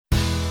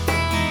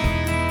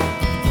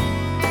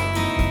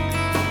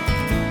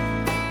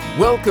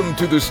Welcome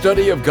to the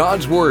study of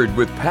God's Word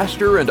with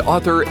pastor and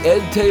author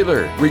Ed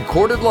Taylor,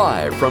 recorded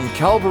live from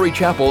Calvary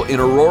Chapel in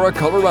Aurora,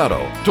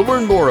 Colorado. To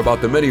learn more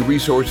about the many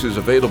resources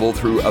available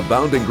through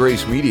Abounding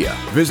Grace Media,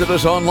 visit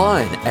us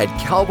online at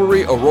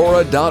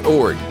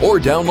calvaryaurora.org or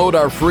download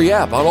our free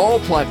app on all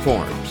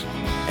platforms.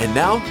 And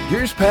now,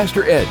 here's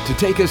Pastor Ed to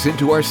take us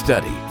into our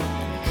study.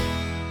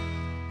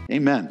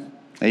 Amen.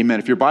 Amen.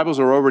 If your Bibles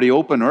are already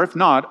open, or if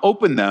not,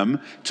 open them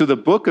to the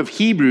book of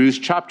Hebrews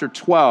chapter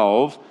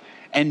 12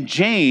 and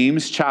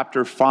James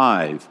chapter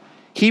 5.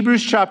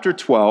 Hebrews chapter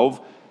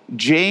 12,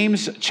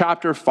 James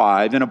chapter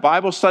 5, in a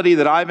Bible study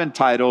that I've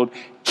entitled,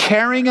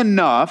 Caring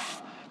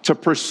Enough to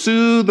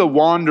Pursue the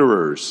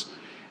Wanderers.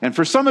 And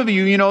for some of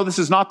you, you know, this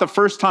is not the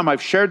first time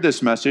I've shared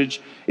this message.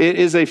 It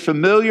is a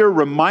familiar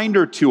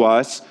reminder to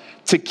us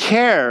to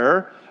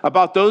care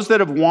about those that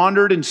have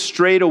wandered and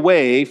strayed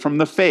away from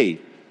the faith.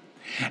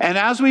 And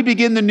as we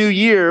begin the new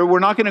year, we're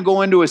not going to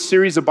go into a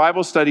series of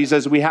Bible studies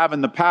as we have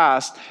in the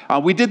past.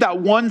 We did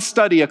that one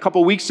study a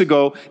couple weeks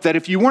ago that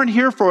if you weren't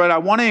here for it, I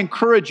want to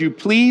encourage you,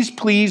 please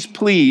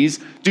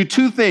do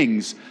two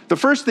things. The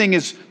first thing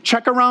is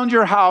check around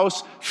your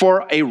house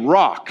for a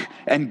rock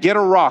and get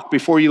a rock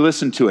before you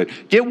listen to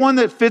it. Get one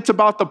that fits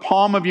about the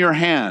palm of your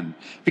hand.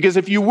 Because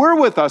if you were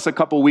with us a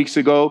couple weeks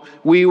ago,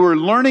 we were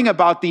learning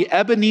about the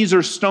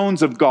Ebenezer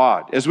stones of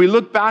God. As we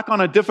look back on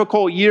a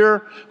difficult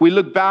year, we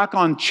look back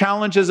on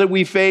challenges that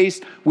we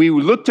faced, we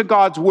look to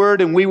God's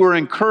word and we were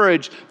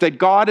encouraged that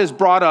God has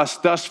brought us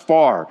thus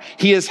far.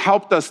 He has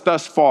helped us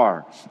thus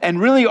far.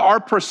 And really our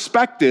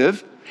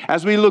perspective,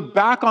 as we look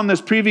back on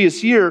this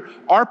previous year,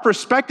 our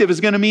perspective is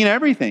going to mean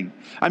everything.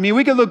 I mean,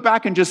 we could look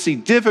back and just see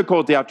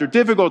difficulty after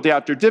difficulty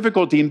after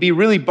difficulty and be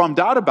really bummed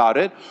out about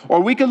it.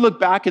 Or we could look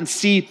back and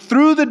see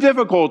through the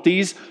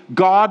difficulties,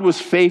 God was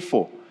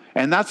faithful.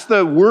 And that's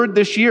the word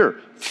this year,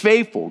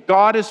 faithful.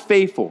 God is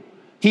faithful.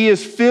 He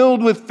is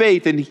filled with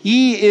faith and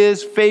He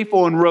is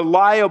faithful and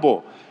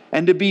reliable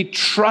and to be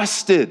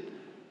trusted.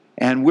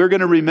 And we're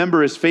going to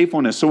remember His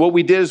faithfulness. So what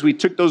we did is we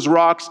took those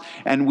rocks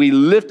and we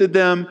lifted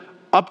them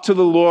up to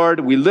the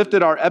Lord. We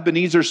lifted our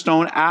Ebenezer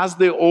stone as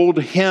the old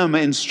hymn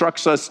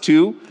instructs us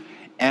to,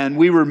 and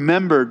we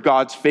remembered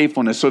God's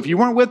faithfulness. So if you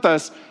weren't with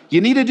us, you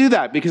need to do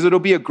that because it'll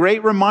be a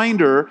great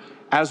reminder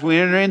as we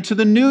enter into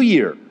the new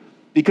year.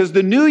 Because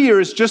the new year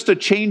is just a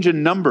change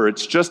in number.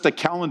 It's just a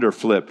calendar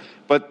flip.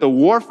 But the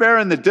warfare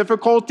and the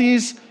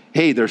difficulties,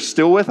 hey, they're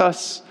still with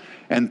us.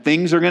 And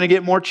things are going to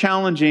get more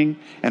challenging.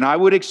 And I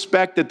would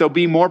expect that there'll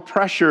be more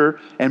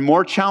pressure and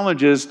more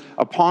challenges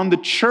upon the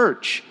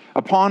church,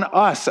 upon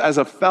us as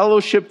a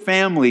fellowship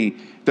family.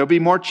 There'll be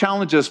more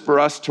challenges for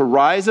us to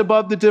rise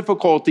above the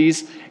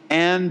difficulties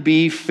and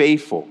be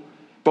faithful.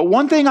 But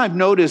one thing I've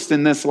noticed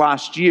in this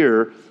last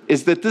year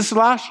is that this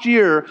last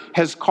year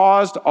has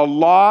caused a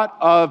lot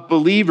of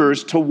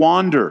believers to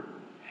wander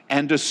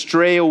and to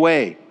stray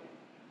away.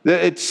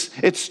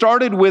 It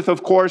started with,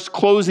 of course,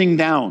 closing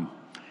down.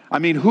 I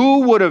mean,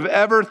 who would have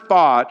ever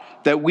thought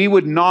that we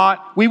would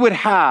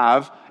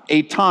have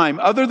a time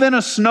other than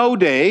a snow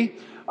day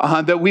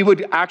that we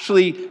would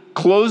actually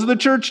close the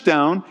church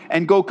down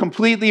and go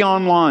completely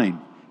online.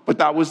 But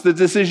that was the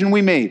decision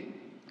we made.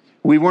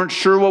 We weren't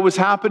sure what was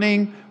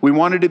happening. We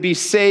wanted to be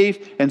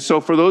safe. And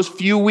so for those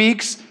few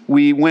weeks,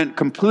 we went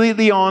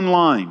completely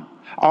online.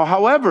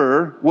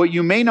 However, what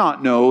you may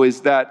not know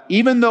is that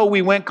even though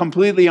we went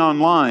completely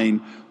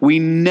online, we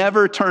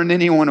never turned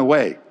anyone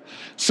away.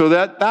 So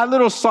that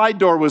little side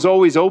door was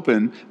always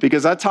open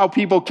because that's how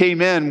people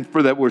came in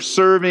for that were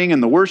serving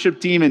and the worship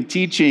team and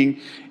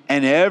teaching.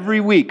 And every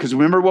week, because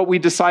remember what we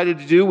decided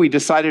to do? We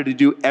decided to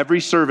do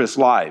every service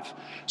live.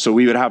 So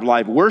we would have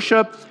live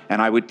worship,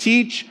 and I would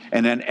teach,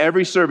 and then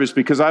every service,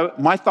 because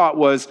my thought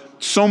was,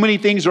 so many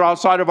things are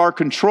outside of our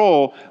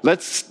control,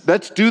 let's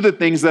do the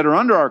things that are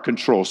under our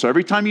control. So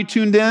every time you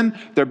tuned in,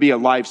 there'd be a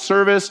live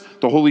service,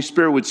 the Holy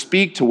Spirit would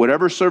speak to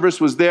whatever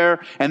service was there,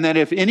 and then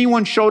if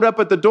anyone showed up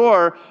at the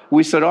door,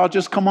 we said, oh,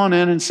 just come on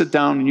in and sit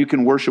down, and you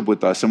can worship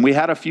with us. And we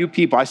had a few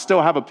people. I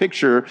still have a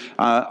picture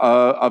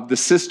of the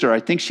sister, I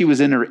think she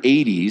was in her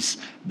 80s,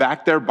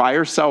 back there by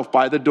herself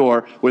by the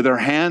door with her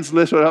hands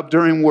lifted up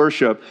during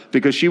worship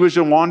because she was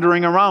just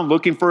wandering around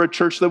looking for a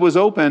church that was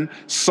open,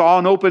 saw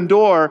an open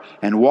door,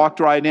 and walked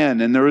right in.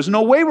 And there was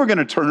no way we're going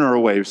to turn her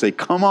away. We say,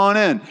 come on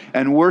in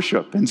and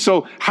worship. And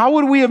so how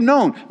would we have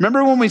known?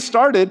 Remember when we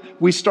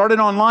started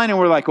online and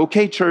we're like,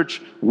 okay,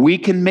 church, we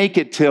can make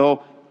it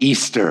till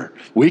Easter.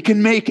 We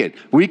can make it.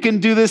 We can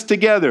do this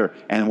together.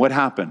 And what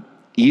happened?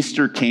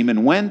 Easter came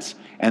and went,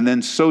 and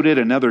then so did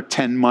another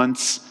 10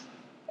 months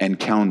and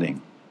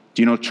counting.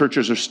 Do you know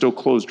churches are still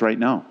closed right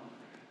now?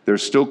 They're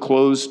still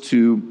closed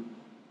to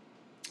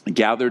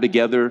gather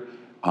together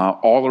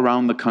all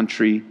around the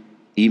country,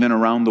 even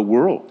around the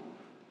world.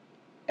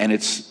 And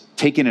it's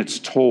taken its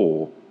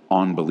toll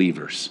on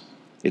believers.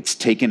 It's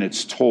taken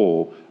its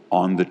toll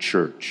on the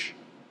church.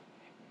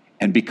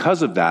 And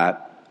because of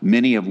that,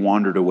 many have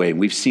wandered away. And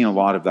we've seen a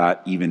lot of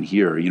that even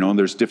here. You know,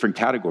 there's different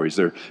categories.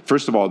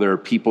 First of all, there are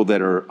people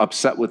that are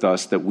upset with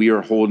us that we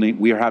are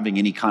having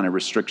any kind of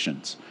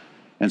restrictions.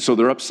 And so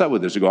they're upset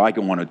with this. They go, I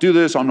don't want to do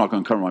this. I'm not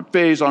going to cover my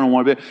face. I don't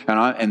want to be.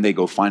 And they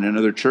go find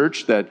another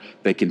church that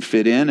they can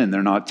fit in, and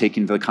they're not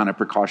taking the kind of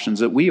precautions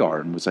that we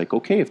are. And it's like,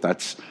 okay, if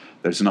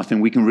there's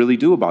nothing we can really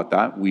do about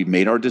that. We've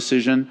made our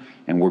decision,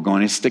 and we're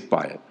going to stick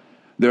by it.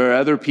 There are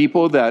other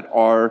people that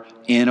are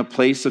in a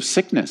place of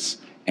sickness.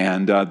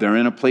 And they're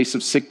in a place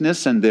of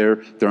sickness, and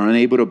they're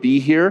unable to be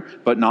here.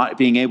 But not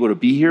being able to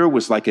be here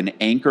was like an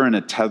anchor and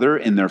a tether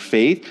in their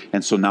faith.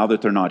 And so now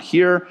that they're not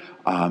here,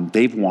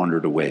 they've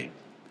wandered away.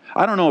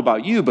 I don't know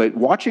about you, but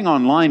watching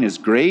online is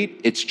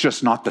great. It's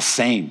just not the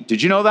same.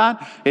 Did you know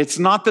that? It's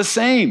not the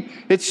same.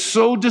 It's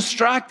so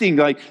distracting.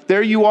 Like,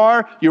 there you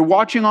are, you're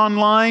watching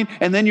online,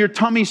 and then your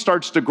tummy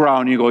starts to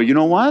growl, and you go, you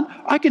know what?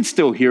 I can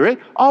still hear it.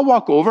 I'll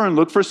walk over and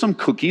look for some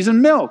cookies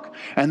and milk.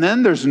 And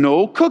then there's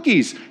no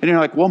cookies. And you're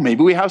like, well,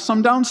 maybe we have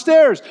some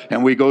downstairs.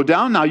 And we go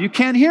down. Now you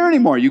can't hear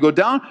anymore. You go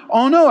down.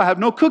 Oh, no, I have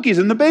no cookies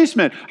in the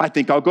basement. I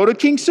think I'll go to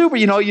King Super.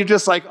 You know, you're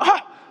just like,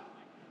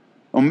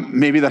 Well,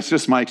 maybe that's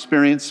just my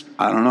experience.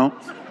 I don't know.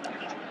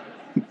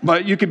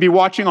 But you could be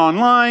watching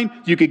online.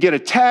 You could get a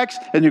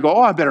text, and you go,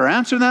 I better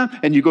answer them.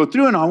 And you go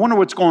through, and I wonder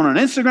what's going on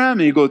Instagram.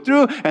 And you go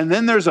through, and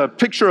then there's a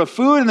picture of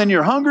food, and then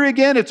you're hungry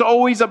again. It's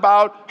always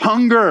about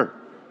hunger.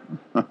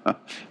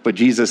 But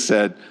Jesus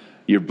said,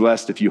 you're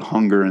blessed if you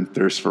hunger and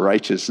thirst for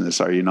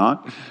righteousness, are you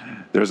not?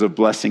 There's a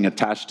blessing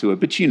attached to it.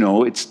 But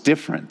it's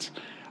different.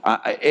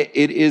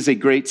 It is a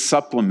great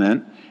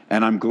supplement.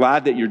 And I'm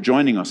glad that you're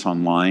joining us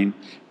online.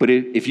 But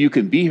if you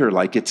can be here,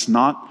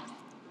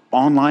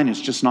 online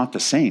is just not the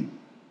same.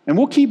 And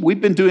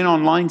we've been doing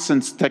online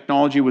since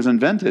technology was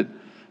invented.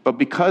 But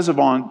because of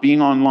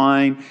being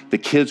online, the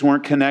kids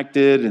weren't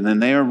connected, and then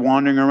they are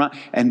wandering around.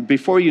 And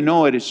before you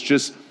know it, it's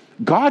just,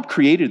 God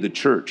created the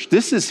church.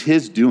 This is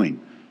His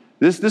doing.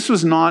 This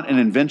was not an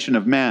invention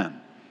of man.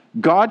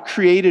 God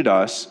created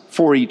us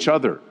for each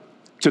other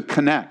to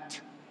connect.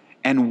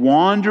 And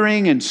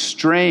wandering and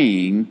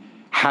straying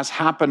has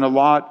happened a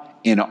lot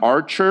in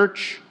our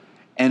church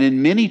and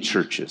in many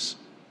churches.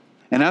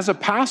 And as a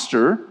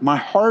pastor, my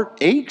heart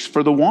aches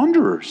for the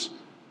wanderers.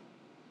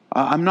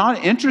 I'm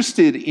not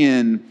interested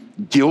in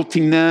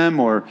guilting them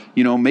or,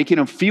 making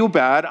them feel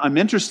bad. I'm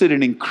interested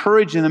in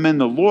encouraging them in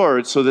the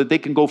Lord so that they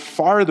can go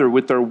farther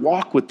with their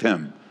walk with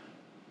Him.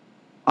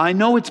 I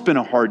know it's been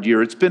a hard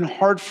year. It's been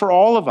hard for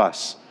all of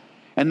us.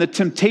 And the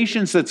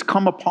temptations that's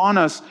come upon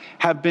us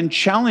have been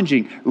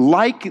challenging,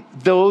 like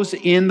those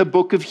in the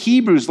book of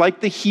Hebrews, like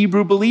the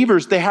Hebrew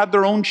believers. They had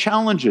their own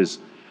challenges,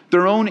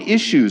 their own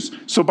issues.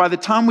 So by the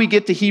time we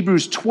get to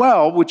Hebrews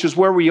 12, which is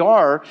where we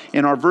are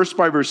in our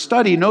verse-by-verse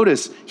study,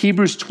 notice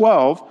Hebrews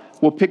 12,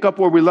 we'll pick up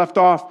where we left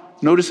off.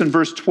 Notice in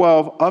verse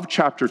 12 of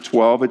chapter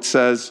 12, it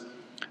says,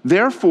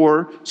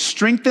 therefore,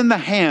 strengthen the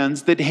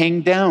hands that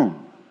hang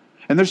down.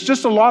 And there's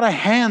just a lot of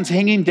hands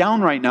hanging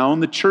down right now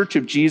in the church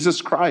of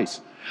Jesus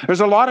Christ.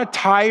 There's a lot of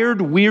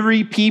tired,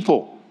 weary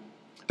people.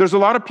 There's a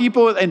lot of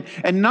people, and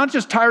not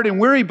just tired and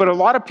weary, but a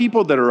lot of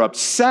people that are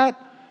upset.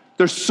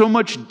 There's so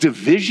much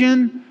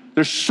division.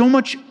 There's so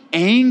much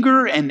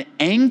anger and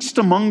angst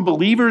among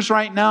believers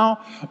right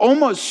now.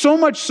 Almost so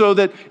much so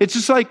that it's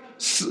just like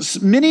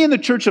many in the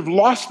church have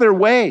lost their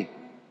way.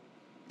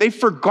 They've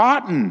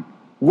forgotten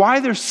why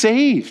they're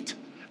saved.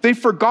 They've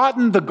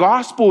forgotten the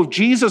gospel of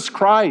Jesus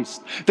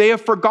Christ. They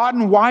have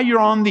forgotten why you're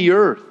on the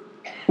earth.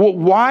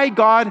 Why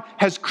God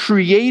has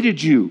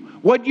created you,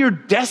 what your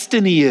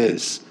destiny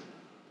is,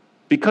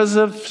 because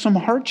of some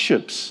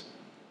hardships.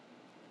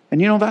 And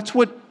that's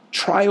what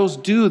trials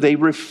do. They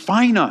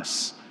refine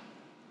us,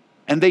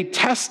 and they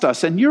test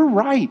us. And you're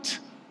right.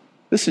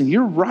 Listen,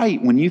 you're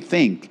right when you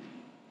think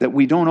that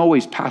we don't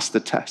always pass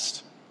the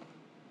test.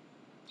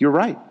 You're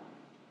right.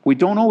 We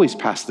don't always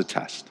pass the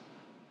test.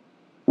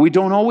 We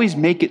don't always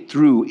make it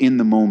through in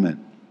the moment.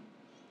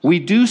 We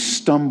do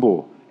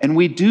stumble, and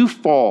we do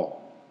fall.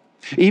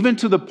 Even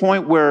to the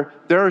point where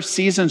there are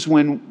seasons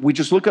when we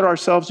just look at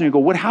ourselves and you go,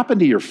 what happened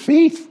to your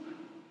faith?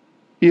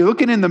 You're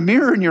looking in the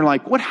mirror and you're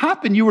like, what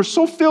happened? You were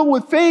so filled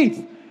with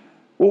faith.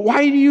 Well,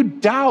 why do you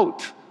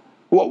doubt?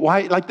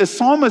 Why, like the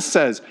psalmist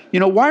says,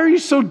 why are you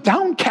so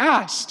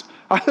downcast?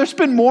 There's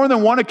been more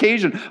than one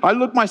occasion. I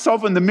look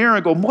myself in the mirror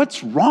and go,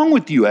 what's wrong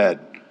with you, Ed?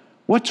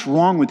 What's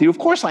wrong with you? Of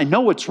course, I know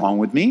what's wrong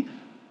with me.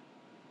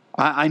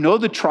 I know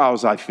the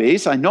trials I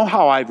face. I know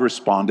how I've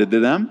responded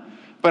to them.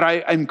 But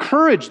I'm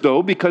encouraged,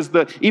 though, because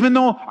even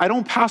though I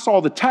don't pass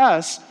all the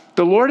tests,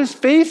 the Lord is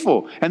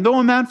faithful. And though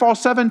a man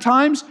falls 7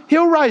 times,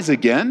 he'll rise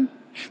again.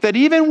 That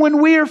even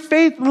when we are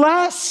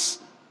faithless,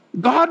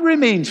 God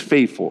remains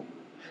faithful.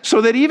 So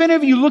that even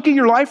if you look at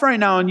your life right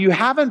now and you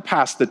haven't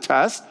passed the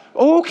test,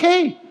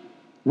 okay,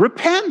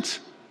 repent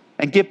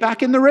and get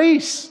back in the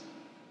race.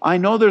 I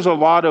know there's a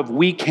lot of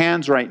weak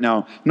hands right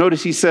now.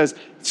 Notice he says,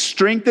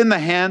 strengthen the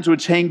hands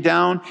which hang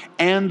down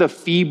and the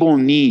feeble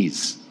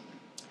knees.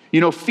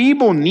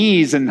 Feeble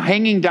knees and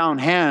hanging down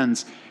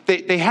hands,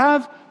 they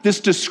have this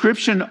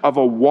description of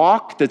a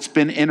walk that's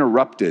been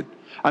interrupted.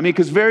 I mean,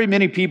 because very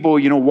many people,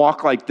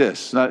 walk like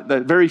this.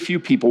 Very few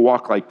people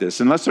walk like this.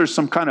 Unless there's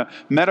some kind of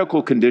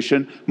medical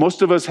condition,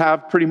 most of us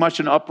have pretty much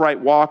an upright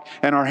walk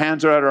and our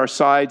hands are at our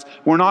sides.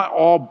 We're not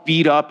all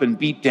beat up and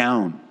beat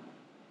down.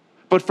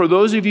 But for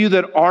those of you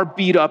that are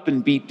beat up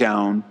and beat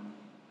down,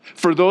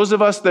 for those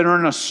of us that are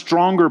in a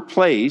stronger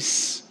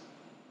place,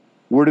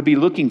 we're to be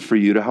looking for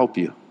you to help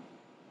you.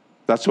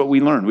 That's what we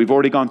learned. We've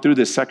already gone through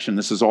this section.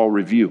 This is all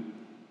review.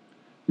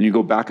 And you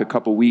go back a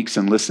couple weeks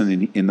and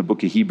listen in the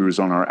book of Hebrews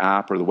on our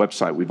app or the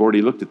website. We've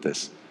already looked at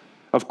this.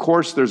 Of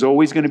course, there's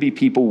always going to be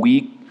people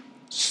weak,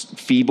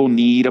 feeble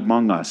need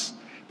among us.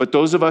 But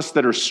those of us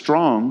that are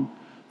strong,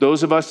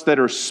 those of us that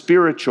are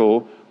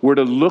spiritual, we're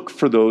to look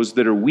for those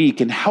that are weak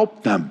and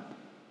help them.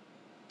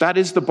 That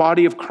is the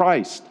body of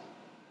Christ.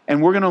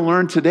 And we're going to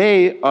learn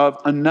today of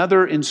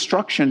another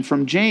instruction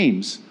from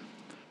James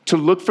to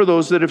look for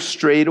those that have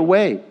strayed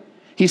away.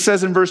 He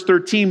says in verse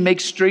 13, make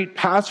straight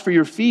paths for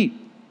your feet,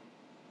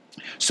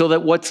 so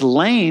that what's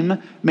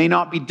lame may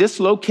not be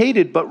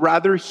dislocated, but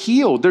rather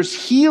healed.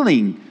 There's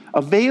healing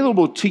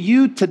available to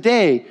you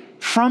today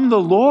from the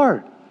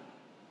Lord.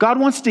 God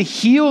wants to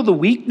heal the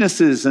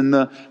weaknesses and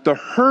the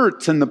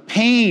hurts and the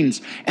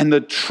pains and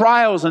the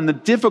trials and the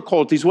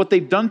difficulties, what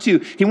they've done to you.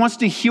 He wants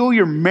to heal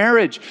your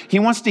marriage. He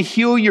wants to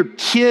heal your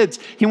kids.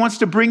 He wants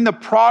to bring the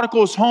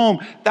prodigals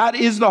home. That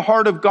is the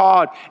heart of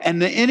God.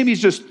 And the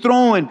enemy's just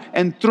throwing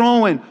and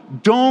throwing.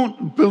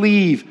 Don't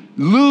believe.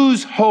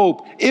 Lose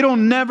hope. It'll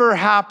never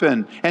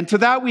happen. And to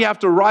that we have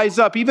to rise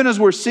up, even as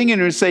we're singing,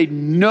 and say,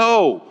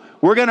 no.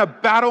 We're going to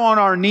battle on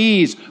our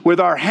knees with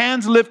our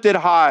hands lifted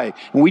high.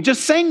 And we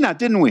just sang that,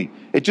 didn't we?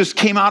 It just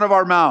came out of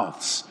our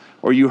mouths.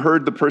 Or you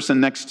heard the person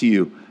next to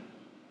you,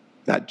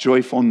 that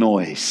joyful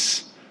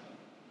noise,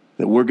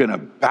 that we're going to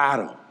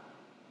battle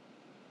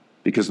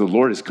because the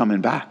Lord is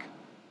coming back.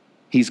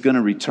 He's going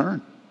to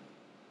return.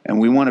 And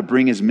we want to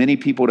bring as many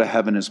people to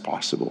heaven as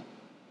possible.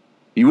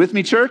 You with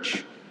me,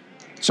 church?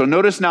 So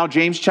notice now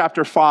James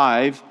chapter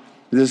 5,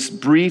 this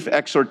brief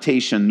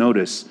exhortation.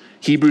 Notice,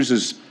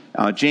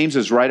 James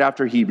is right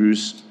after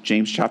Hebrews,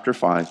 James chapter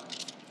 5,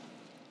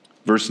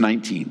 verse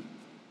 19.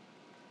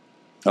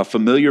 A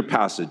familiar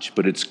passage,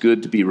 but it's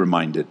good to be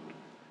reminded.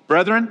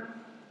 Brethren,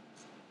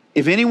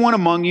 if anyone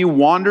among you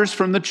wanders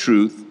from the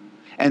truth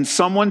and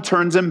someone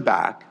turns him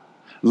back,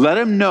 let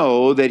him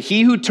know that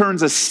he who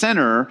turns a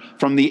sinner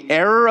from the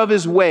error of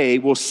his way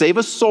will save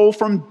a soul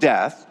from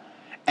death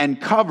and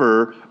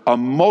cover a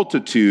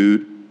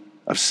multitude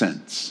of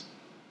sins.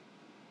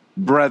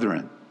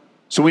 Brethren.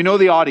 So we know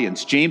the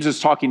audience. James is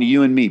talking to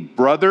you and me,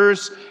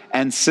 brothers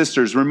and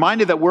sisters,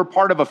 reminded that we're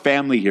part of a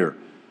family here.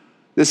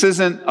 This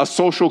isn't a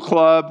social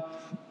club.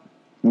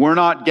 We're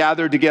not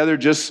gathered together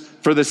just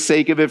for the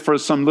sake of it, for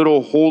some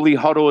little holy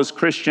huddle as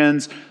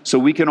Christians, so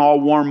we can all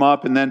warm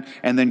up and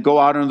then go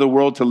out into the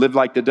world to live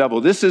like the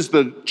devil. This is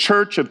the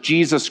church of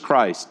Jesus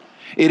Christ.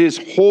 It is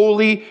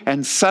holy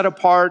and set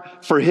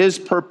apart for his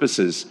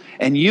purposes.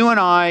 And you and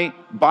I,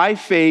 by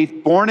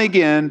faith, born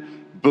again,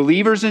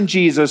 believers in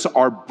Jesus,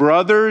 are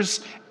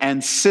brothers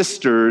and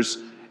sisters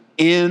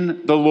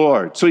in the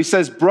Lord. So he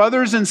says,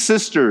 brothers and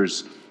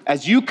sisters,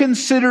 as you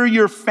consider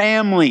your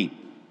family,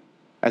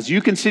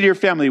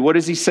 what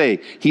does he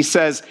say? He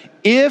says,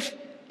 if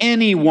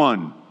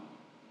anyone.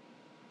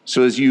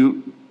 So as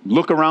you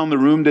look around the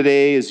room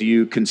today, as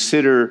you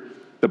consider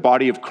the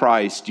body of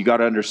Christ, you got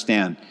to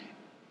understand,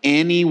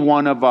 any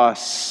one of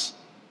us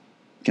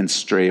can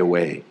stray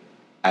away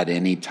at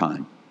any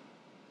time.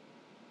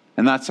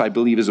 And that's, I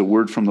believe, is a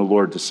word from the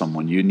Lord to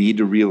someone. You need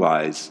to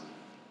realize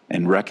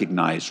and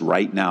recognize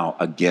right now,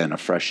 again,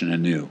 afresh and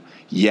anew,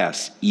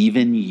 yes,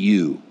 even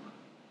you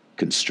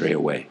can stray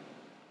away.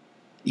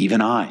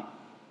 Even I.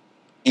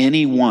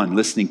 Anyone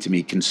listening to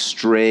me can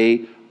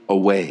stray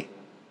away.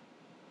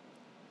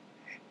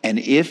 And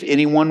if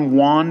anyone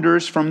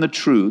wanders from the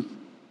truth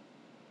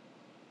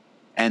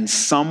and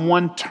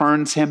someone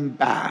turns him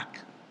back,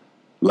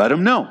 let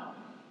him know.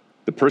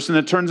 The person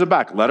that turns him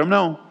back, let him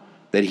know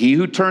that he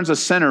who turns a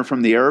sinner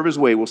from the error of his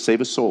way will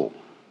save a soul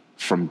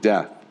from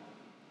death.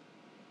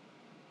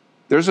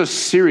 There's a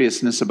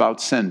seriousness about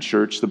sin,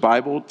 church. The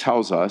Bible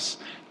tells us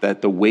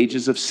that the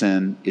wages of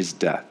sin is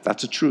death.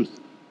 That's a truth.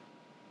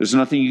 There's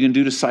nothing you can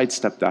do to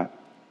sidestep that.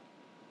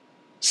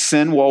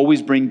 Sin will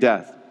always bring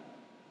death.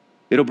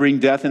 It'll bring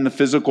death in the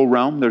physical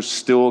realm. There's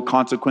still a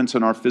consequence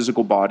in our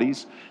physical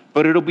bodies,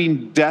 but it'll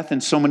bring death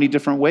in so many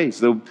different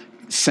ways.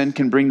 Sin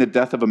can bring the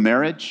death of a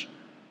marriage.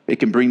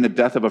 It can bring the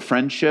death of a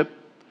friendship.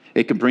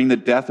 It can bring the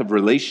death of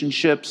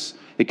relationships.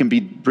 It can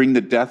bring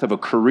the death of a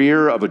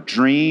career, of a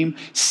dream.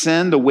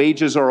 Sin, the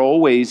wages are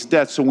always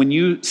death. So when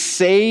you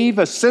save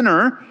a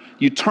sinner,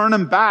 you turn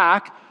them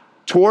back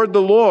toward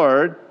the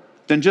Lord,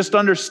 then just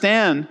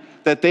understand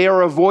that they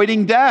are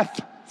avoiding death,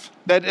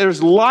 that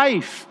there's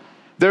life.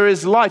 There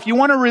is life. You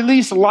want to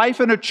release life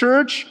in a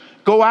church?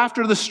 Go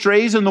after the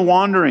strays and the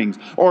wanderings,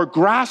 or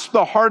grasp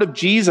the heart of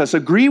Jesus.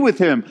 Agree with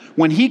him.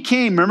 When he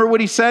came, remember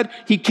what he said?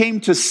 He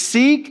came to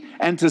seek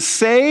and to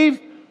save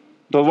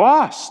the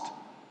lost.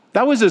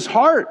 That was his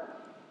heart.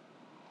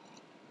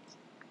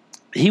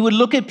 He would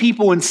look at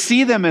people and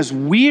see them as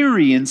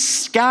weary and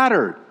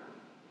scattered.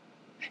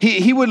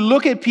 He would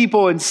look at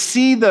people and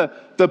see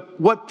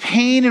what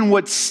pain and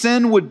what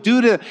sin would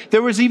do to.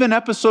 There was even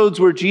episodes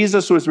where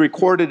Jesus was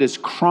recorded as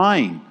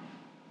crying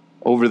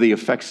over the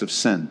effects of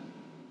sin,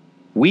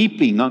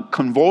 weeping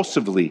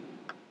convulsively,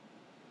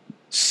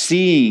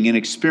 seeing and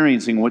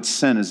experiencing what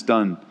sin has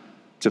done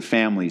to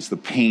families, the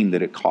pain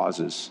that it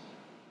causes,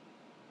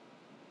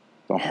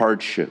 the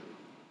hardship.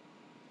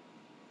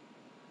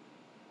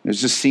 It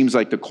just seems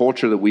like the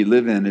culture that we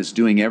live in is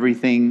doing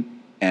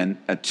everything and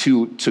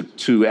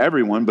to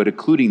everyone, but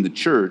including the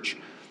church,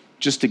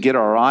 just to get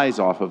our eyes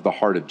off of the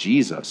heart of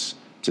Jesus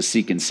to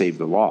seek and save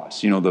the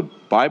lost. You know, the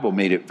Bible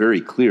made it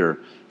very clear.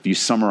 If you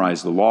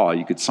summarize the law,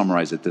 you could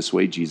summarize it this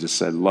way. Jesus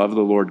said, love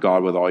the Lord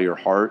God with all your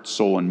heart,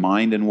 soul, and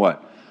mind, and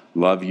what?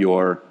 Love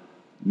your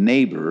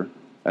neighbor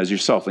as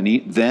yourself.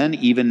 And then,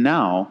 even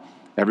now,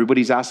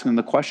 everybody's asking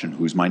the question,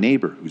 who's my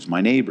neighbor? Who's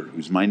my neighbor?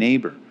 Who's my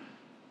neighbor?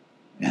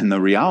 And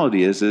the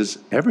reality is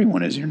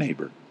everyone is your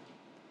neighbor.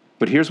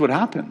 But here's what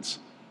happens.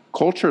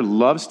 Culture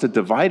loves to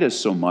divide us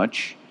so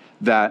much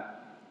that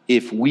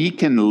if we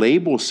can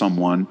label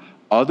someone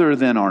other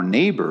than our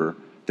neighbor,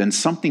 then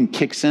something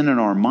kicks in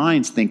our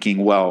minds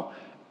thinking, well,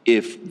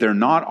 if they're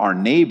not our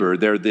neighbor,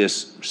 they're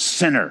this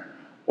sinner,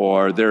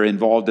 or they're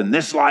involved in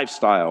this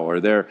lifestyle, or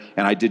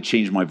and I did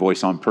change my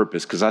voice on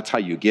purpose because that's how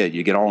you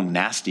get all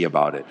nasty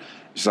about it.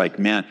 It's like,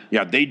 man,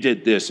 yeah, they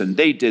did this and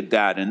they did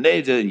that and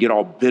they did, and get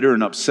all bitter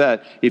and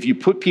upset. If you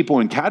put people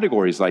in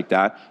categories like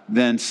that,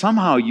 then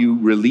somehow you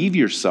relieve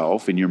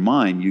yourself in your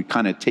mind. You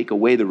kind of take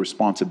away the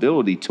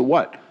responsibility to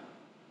what?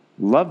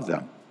 Love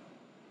them.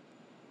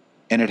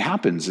 And it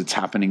happens. It's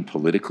happening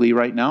politically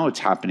right now. It's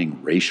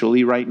happening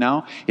racially right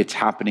now. It's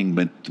happening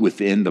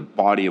within the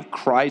body of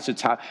Christ.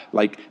 It's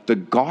like the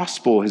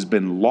gospel has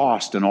been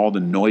lost in all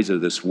the noise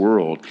of this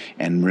world.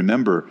 And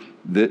remember,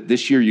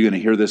 this year you're going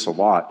to hear this a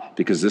lot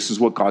because this is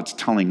what God's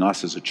telling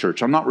us as a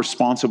church. I'm not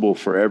responsible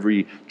for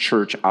every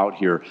church out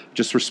here,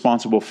 just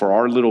responsible for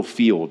our little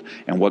field.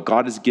 And what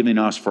God is giving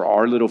us for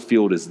our little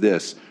field is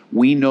this.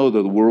 We know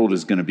that the world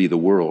is going to be the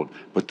world,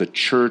 but the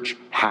church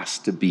has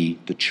to be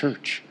the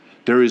church.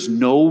 There is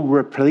no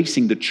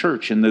replacing the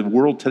church in the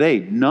world today.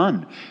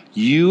 None.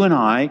 You and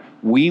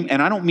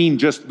and I don't mean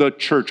just the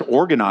church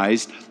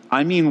organized.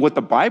 I mean what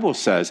the Bible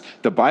says.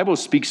 The Bible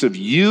speaks of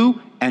you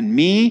and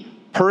me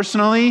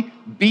personally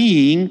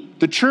being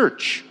the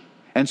church.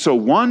 And so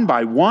one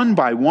by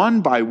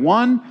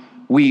one,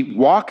 we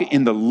walk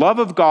in the love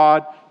of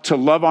God to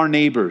love our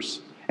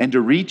neighbors and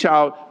to reach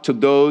out to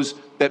those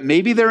that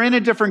maybe they're in a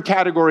different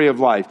category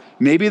of life.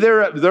 Maybe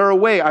they're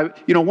away.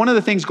 One of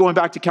the things going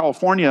back to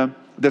California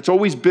that's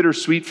always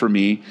bittersweet for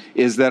me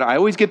is that I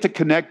always get to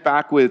connect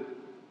back with,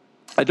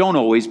 I don't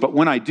always, but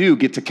when I do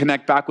get to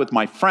connect back with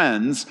my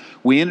friends,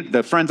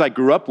 the friends I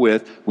grew up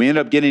with, we end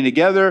up getting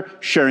together,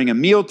 sharing a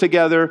meal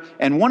together.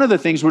 And one of the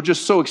things, we're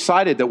just so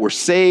excited that we're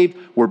saved,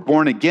 we're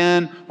born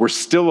again, we're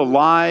still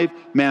alive.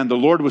 Man, the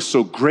Lord was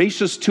so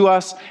gracious to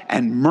us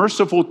and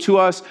merciful to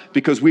us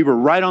because we were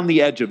right on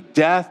the edge of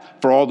death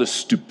for all the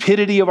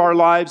stupidity of our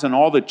lives and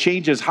all the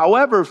changes.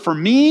 However, for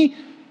me,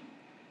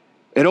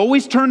 it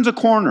always turns a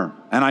corner,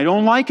 and I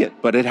don't like it,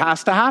 but it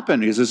has to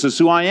happen because this is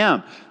who I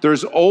am.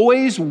 There's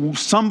always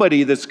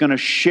somebody that's going to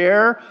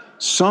share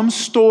some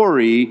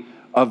story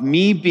of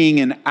me being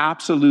an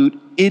absolute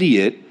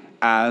idiot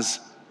as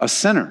a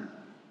sinner.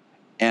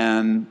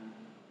 And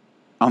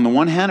on the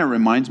one hand, it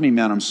reminds me,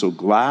 man, I'm so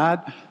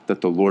glad that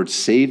the Lord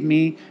saved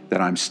me,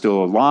 that I'm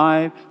still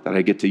alive, that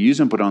I get to use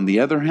Him. But on the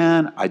other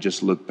hand, I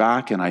just look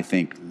back and I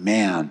think,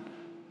 man,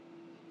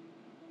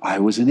 I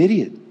was an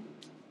idiot.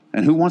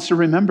 And who wants to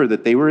remember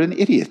that they were an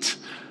idiot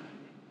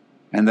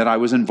and that I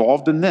was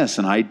involved in this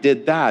and I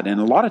did that?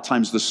 And a lot of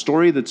times the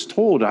story that's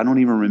told, I don't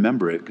even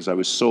remember it because I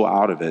was so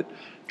out of it.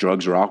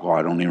 Drugs or alcohol,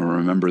 I don't even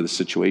remember the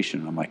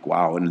situation. I'm like,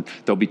 wow. And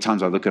there'll be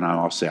times I look at it and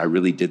I'll say, I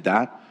really did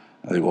that?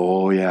 I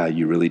go, oh yeah,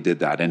 you really did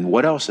that. And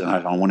what else? And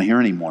I don't want to hear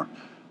anymore.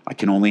 I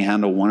can only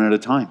handle one at a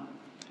time.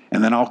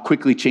 And then I'll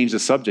quickly change the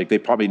subject. They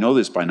probably know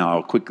this by now.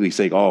 I'll quickly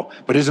say, oh,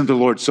 but isn't the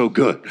Lord so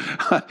good?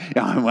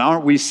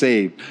 Aren't we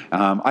saved?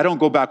 I don't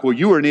go back, well,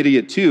 you were an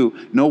idiot too.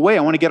 No way.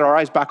 I want to get our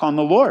eyes back on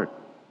the Lord.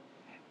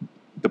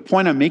 The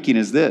point I'm making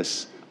is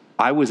this.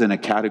 I was in a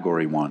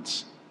category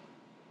once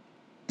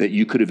that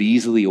you could have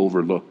easily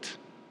overlooked.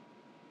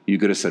 You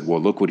could have said, well,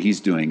 look what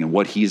he's doing and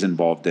what he's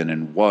involved in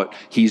and what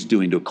he's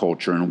doing to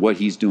culture and what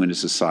he's doing to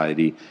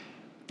society.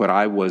 But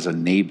I was a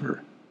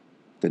neighbor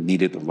that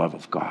needed the love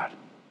of God.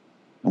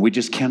 And we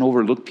just can't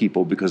overlook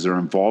people because they're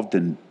involved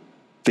in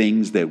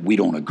things that we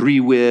don't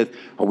agree with,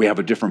 or we have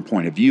a different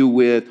point of view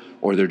with,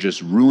 or they're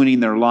just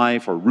ruining their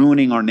life, or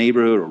ruining our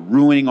neighborhood, or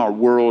ruining our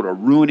world, or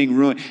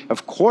ruining.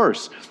 Of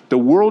course, the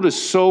world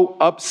is so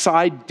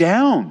upside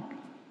down.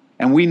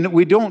 And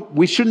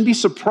we shouldn't be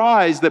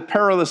surprised that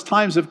perilous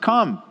times have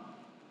come.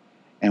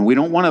 And we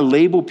don't want to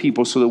label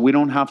people so that we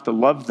don't have to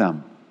love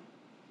them,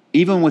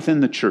 even within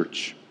the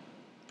church.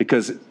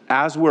 Because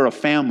as we're a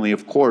family,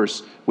 of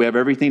course, we have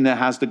everything that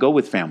has to go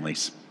with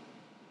families.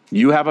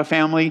 You have a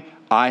family,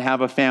 I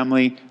have a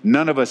family.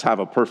 None of us have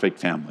a perfect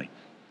family.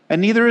 And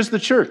neither is the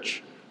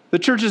church. The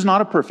church is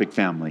not a perfect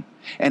family.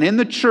 And in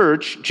the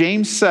church,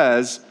 James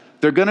says,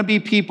 there are going to be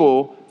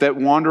people that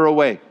wander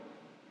away.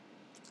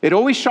 It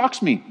always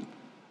shocks me.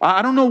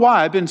 I don't know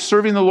why. I've been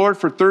serving the Lord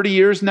for 30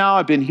 years now.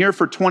 I've been here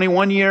for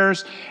 21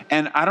 years.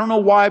 And I don't know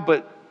why,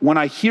 but when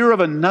I hear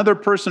of another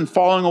person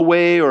falling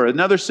away or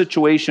another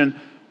situation,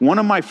 one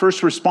of my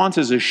first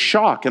responses is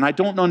shock. And I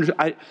don't know.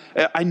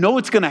 I know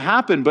it's going to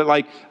happen,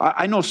 but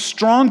I know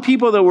strong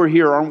people that were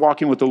here aren't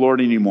walking with the Lord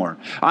anymore.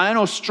 I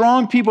know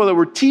strong people that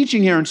were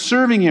teaching here and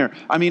serving here.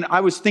 I mean, I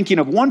was thinking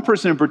of one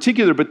person in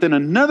particular, but then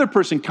another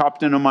person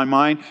popped into my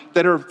mind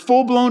that are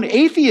full-blown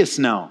atheists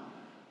now.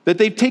 That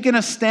they've taken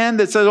a stand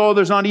that says, oh,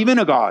 there's not even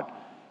a God.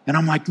 And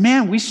I'm like,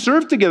 man, we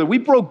served together. We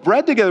broke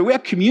bread together. We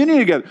had community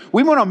together.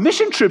 We went on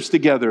mission trips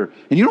together.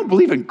 And you don't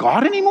believe in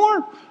God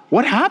anymore?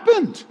 What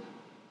happened?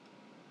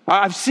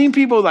 I've seen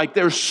people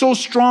they're so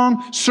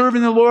strong,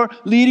 serving the Lord,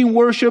 leading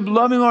worship,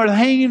 loving the Lord,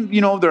 hanging,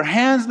 their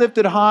hands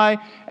lifted high.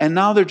 And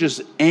now they're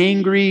just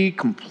angry,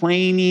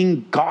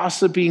 complaining,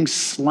 gossiping,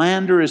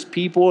 slanderous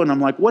people. And I'm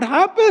like, what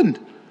happened?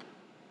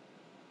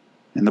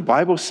 And the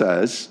Bible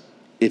says,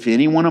 if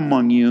anyone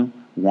among you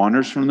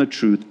wanders from the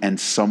truth and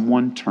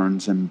someone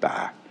turns him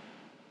back.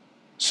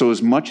 So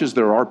as much as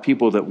there are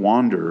people that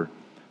wander,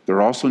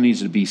 there also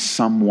needs to be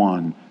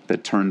someone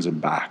that turns them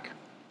back.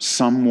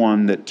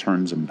 Someone that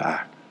turns them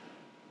back.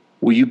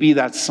 Will you be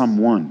that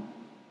someone?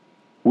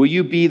 Will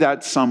you be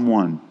that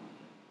someone?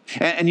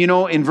 And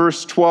in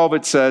verse 12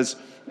 it says,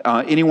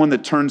 anyone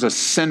that turns a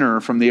sinner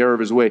from the error of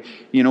his way.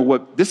 You know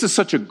what? This is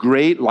such a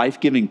great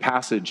life-giving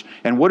passage.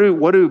 And what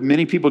do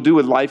many people do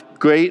with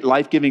great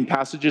life-giving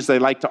passages? They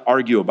like to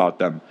argue about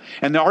them.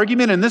 And the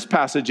argument in this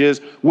passage is,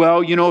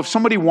 well, if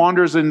somebody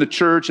wanders in the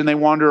church and they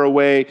wander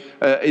away,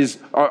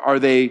 are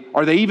they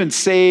even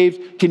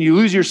saved? Can you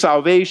lose your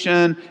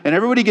salvation? And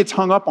everybody gets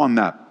hung up on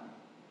that.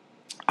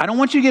 I don't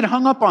want you to get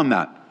hung up on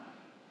that,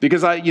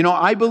 because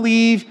I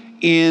believe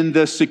in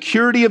the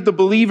security of the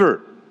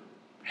believer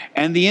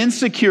and the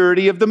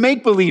insecurity of the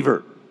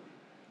make-believer.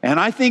 And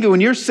I think when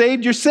you're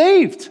saved, you're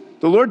saved.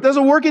 The Lord does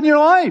a work in your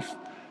life.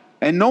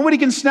 And nobody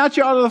can snatch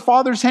you out of the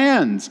Father's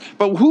hands.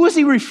 But who is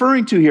he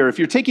referring to here? If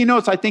you're taking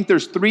notes, I think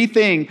there's three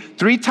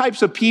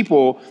types of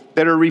people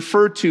that are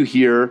referred to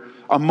here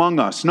among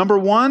us. Number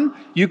one,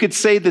 you could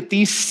say that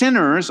these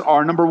sinners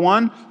are, number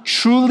one,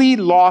 truly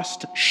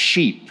lost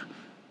sheep.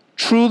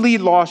 Truly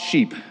lost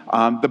sheep.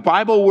 The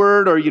Bible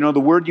word, or the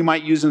word you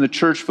might use in the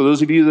church, for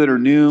those of you that are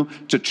new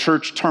to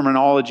church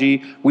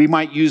terminology, we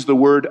might use the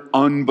word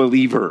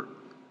unbeliever.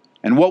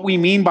 And what we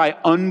mean by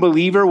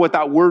unbeliever, what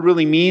that word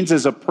really means,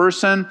 is a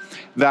person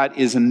that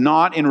is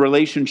not in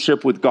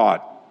relationship with God.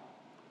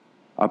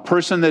 A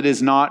person that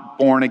is not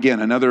born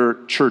again.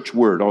 Another church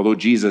word, although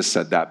Jesus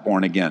said that,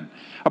 born again.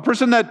 A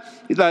person that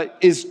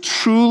is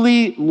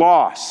truly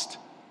lost.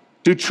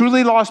 Do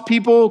truly lost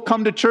people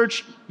come to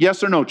church?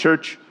 Yes or no,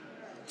 church?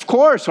 Of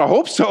course, I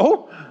hope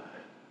so.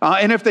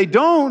 And if they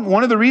don't,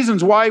 one of the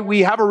reasons why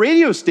we have a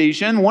radio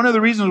station, one of the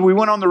reasons we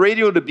went on the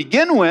radio to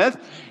begin with,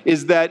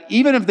 is that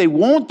even if they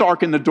won't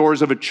darken the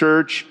doors of a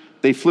church,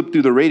 they flip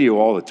through the radio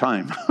all the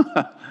time.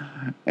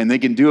 And they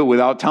can do it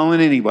without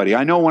telling anybody.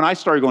 I know when I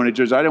started going to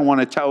church, I didn't want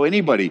to tell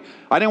anybody.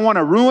 I didn't want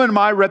to ruin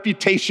my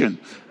reputation.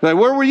 Like,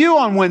 where were you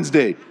on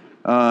Wednesday?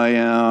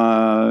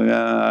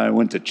 I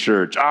went to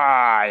church. You're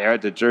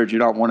at the church. You're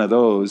not one of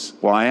those.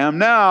 Well, I am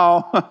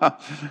now.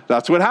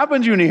 That's what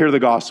happens when you hear the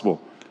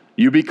gospel.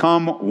 You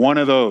become one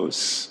of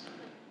those.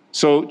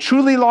 So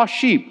truly lost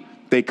sheep,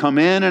 they come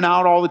in and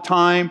out all the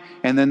time,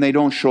 and then they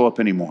don't show up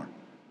anymore.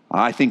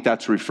 I think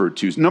that's referred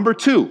to. Number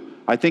two,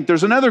 I think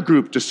there's another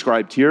group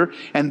described here,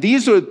 and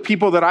these are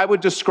people that I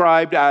would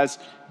describe as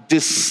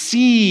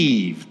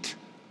deceived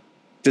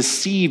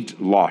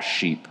lost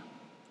sheep.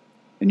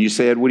 And you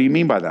say, Ed, what do you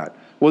mean by that?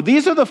 Well,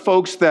 these are the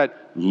folks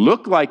that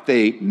look like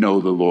they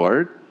know the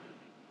Lord,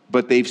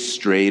 but they've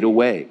strayed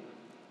away.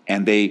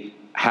 And they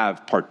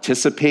have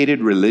participated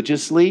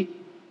religiously,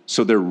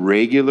 so they're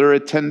regular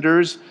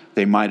attenders.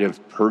 They might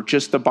have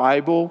purchased the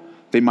Bible.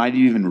 They might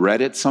have even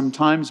read it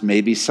sometimes,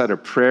 maybe said a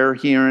prayer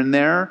here and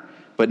there,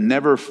 but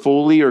never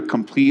fully or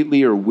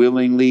completely or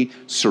willingly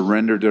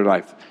surrendered their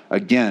life.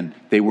 Again,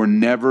 they were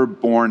never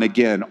born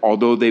again,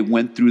 although they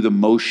went through the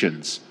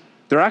motions.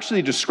 They're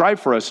actually described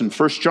for us in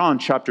 1 John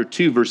chapter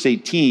 2, verse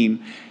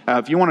 18.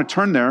 If you want to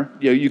turn there,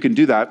 you can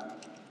do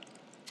that.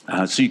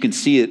 So you can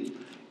see it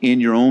in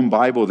your own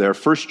Bible there.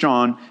 1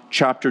 John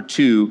chapter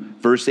 2,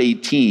 verse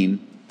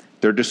 18.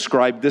 They're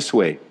described this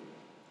way.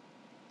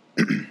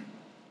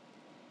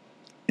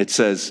 It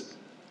says,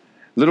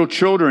 little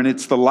children,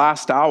 it's the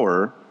last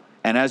hour,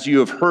 and as you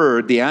have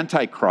heard, the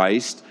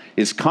Antichrist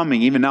is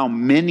coming. Even now,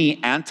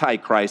 many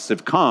Antichrists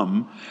have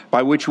come,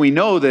 by which we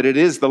know that it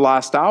is the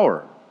last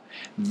hour.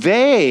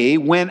 They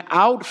went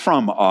out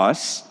from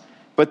us,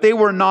 but they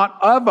were not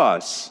of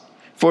us.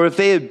 For if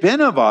they had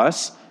been of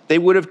us, they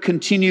would have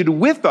continued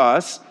with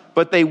us,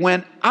 but they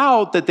went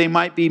out that they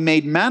might be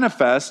made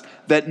manifest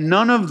that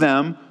none of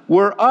them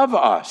were of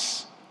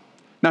us.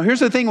 Now,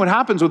 here's the thing, what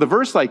happens with a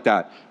verse like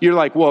that. You're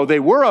like, well, they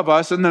were of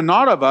us and they're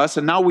not of us,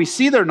 and now we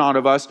see they're not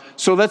of us,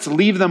 so let's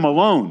leave them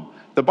alone.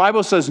 The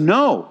Bible says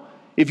no.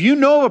 If you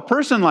know of a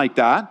person like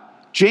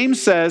that,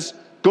 James says,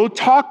 go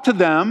talk to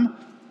them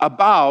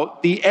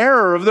about the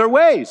error of their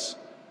ways.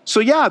 So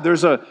yeah,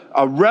 there's a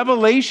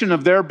revelation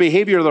of their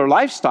behavior, their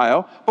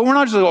lifestyle, but we're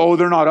not just like, oh,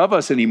 they're not of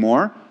us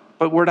anymore,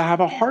 but we're to have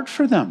a heart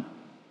for them.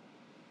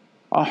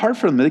 A heart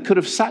for them. They could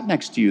have sat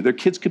next to you. Their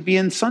kids could be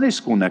in Sunday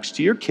school next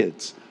to your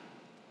kids.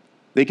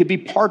 They could be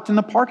parked in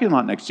the parking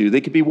lot next to you.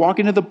 They could be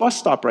walking to the bus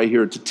stop right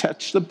here to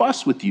catch the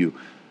bus with you.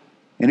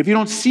 And if you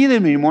don't see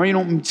them anymore, you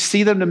don't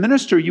see them to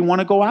minister, you want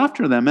to go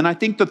after them. And I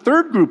think the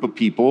third group of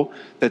people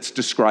that's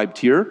described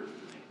here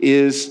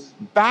is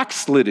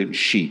backslidden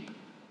sheep.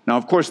 Now,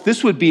 of course,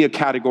 this would be a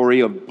category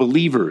of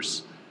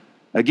believers.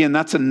 Again,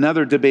 that's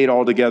another debate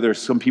altogether.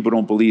 Some people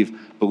don't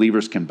believe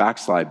believers can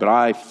backslide, but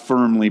I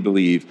firmly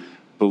believe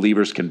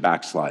believers can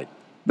backslide.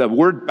 The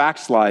word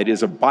backslide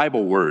is a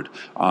Bible word.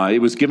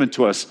 It was given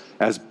to us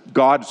as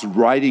God's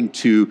writing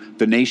to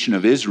the nation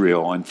of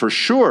Israel. And for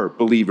sure,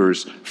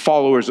 believers,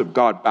 followers of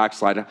God,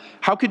 backslide.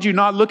 How could you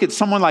not look at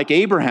someone like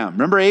Abraham?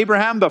 Remember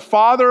Abraham, the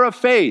father of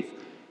faith,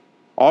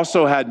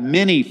 also had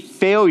many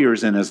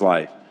failures in his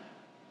life,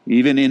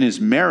 even in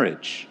his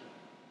marriage.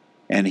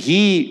 And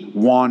he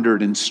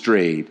wandered and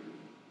strayed,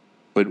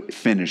 but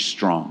finished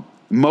strong.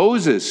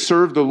 Moses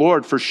served the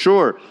Lord for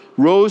sure,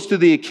 rose to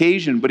the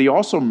occasion, but he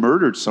also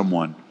murdered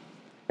someone.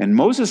 And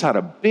Moses had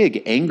a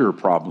big anger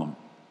problem.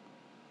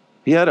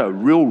 He had a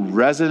real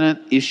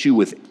resonant issue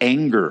with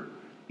anger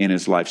in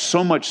his life,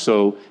 so much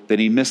so that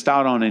he missed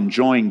out on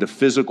enjoying the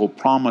physical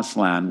promised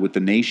land with the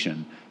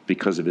nation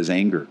because of his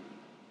anger.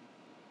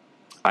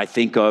 I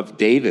think of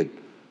David.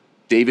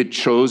 David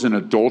chose an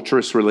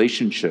adulterous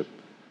relationship.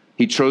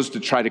 He chose to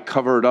try to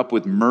cover it up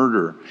with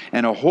murder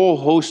and a whole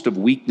host of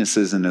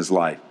weaknesses in his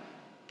life.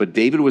 But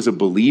David was a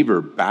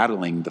believer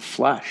battling the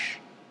flesh.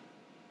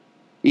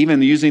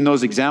 Even using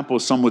those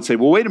examples, some would say,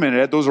 well, wait a minute,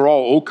 Ed, those are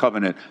all Old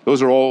Covenant.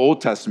 Those are all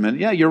Old Testament.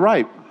 Yeah, you're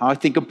right. I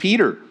think of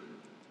Peter.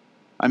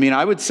 I mean,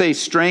 I would say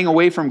straying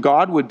away from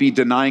God would be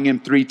denying him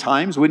 3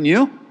 times, wouldn't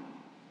you?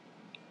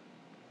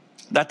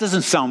 That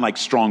doesn't sound like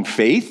strong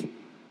faith.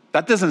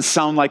 That doesn't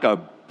sound like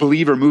a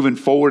believer moving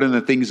forward in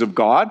the things of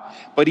God.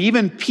 But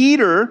even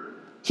Peter,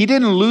 he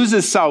didn't lose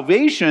his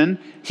salvation.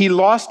 He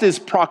lost his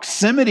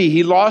proximity.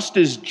 He lost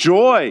his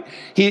joy.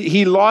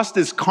 He lost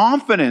his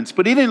confidence,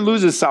 but he didn't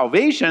lose his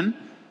salvation.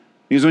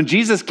 Because when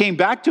Jesus came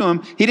back to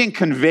him, he didn't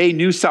convey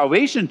new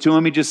salvation to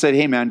him. He just said,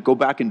 hey man, go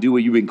back and do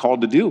what you've been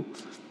called to do.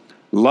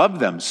 Love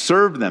them,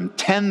 serve them,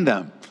 tend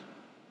them.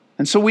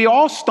 And so we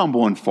all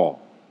stumble and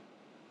fall.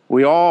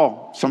 We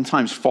all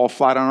sometimes fall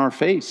flat on our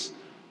face.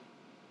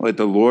 But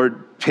the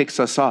Lord picks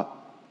us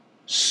up,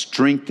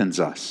 strengthens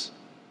us,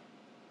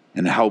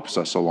 and helps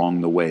us along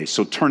the way.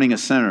 So turning a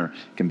sinner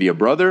can be a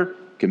brother,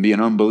 can be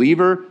an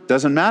unbeliever,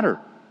 doesn't matter.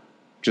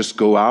 Just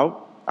go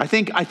out. I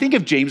think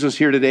if James was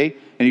here today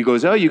and he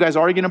goes, oh, you guys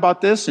arguing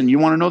about this and you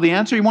want to know the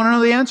answer? You want to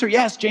know the answer?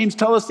 Yes, James,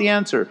 tell us the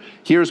answer.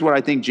 Here's what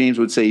I think James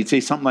would say. He'd say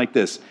something like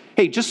this.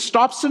 Hey, just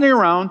stop sitting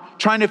around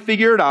trying to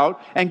figure it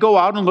out and go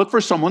out and look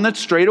for someone that's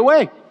strayed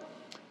away.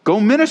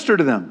 Go minister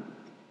to them.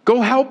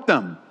 Go help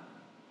them.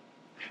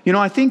 You know,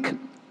 I think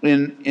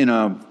in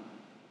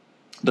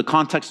the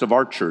context of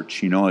our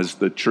church, you know, as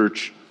the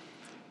church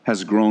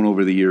has grown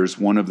over the years,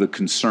 one of the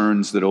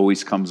concerns that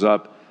always comes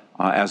up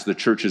as the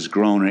church has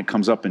grown, and it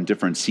comes up in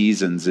different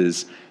seasons,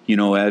 is, you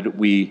know, Ed,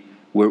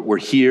 we're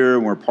here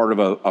and we're part of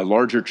a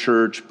larger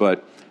church,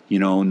 but, you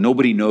know,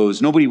 nobody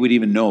knows. Nobody would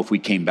even know if we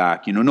came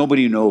back. You know,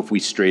 nobody would know if we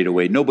strayed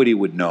away. Nobody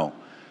would know.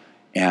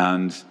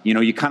 And, you know,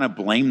 you kind of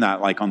blame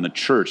that like on the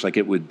church, like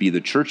it would be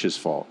the church's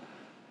fault.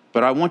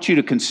 But I want you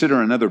to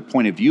consider another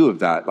point of view of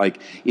that. Like,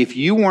 if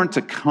you weren't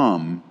to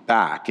come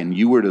back and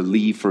you were to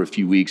leave for a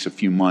few weeks, a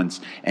few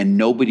months, and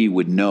nobody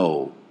would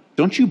know,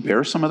 don't you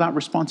bear some of that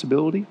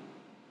responsibility?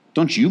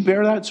 Don't you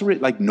bear that?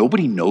 Like,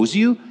 nobody knows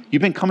you?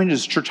 You've been coming to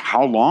this church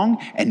how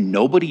long, and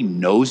nobody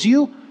knows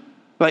you?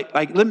 Like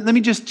let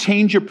me just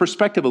change your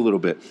perspective a little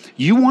bit.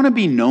 You want to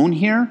be known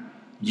here?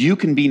 You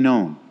can be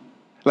known.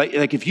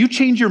 Like if you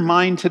change your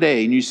mind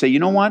today and you say, you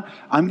know what?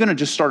 I'm going to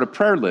just start a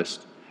prayer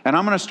list. And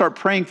I'm going to start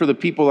praying for the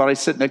people that I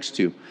sit next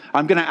to.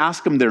 I'm going to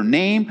ask them their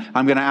name.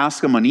 I'm going to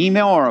ask them an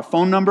email or a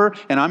phone number.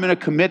 And I'm going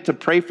to commit to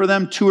pray for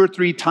them 2 or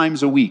 3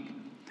 times a week.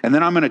 And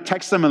then I'm going to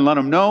text them and let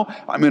them know.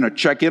 I'm going to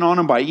check in on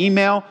them by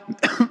email.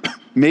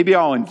 Maybe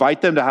I'll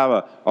invite them to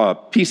have a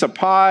piece of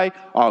pie.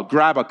 I'll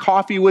grab a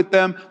coffee with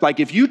them. Like,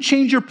 if you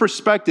change your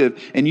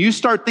perspective and you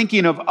start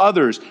thinking of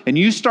others and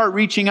you start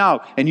reaching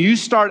out and you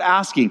start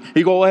asking,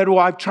 you go, well,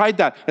 I've tried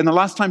that. And the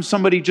last time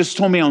somebody just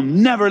told me, I'll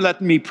never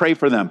let me pray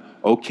for them.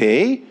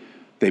 Okay,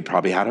 they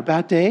probably had a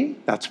bad day.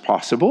 That's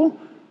possible.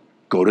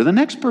 Go to the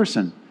next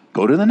person.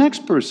 Go to the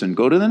next person.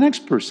 Go to the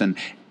next person.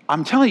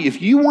 I'm telling you,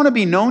 if you want to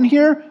be known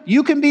here,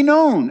 you can be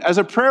known as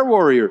a prayer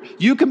warrior.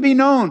 You can be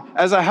known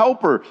as a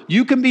helper.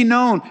 You can be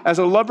known as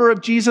a lover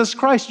of Jesus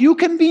Christ. You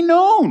can be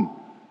known.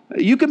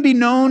 You can be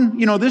known,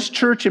 this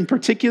church in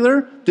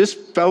particular, this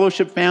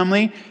fellowship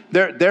family,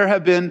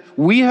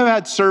 we have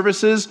had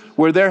services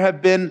where there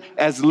have been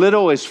as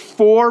little as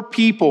 4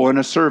 people in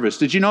a service.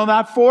 Did you know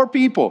that? 4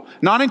 people,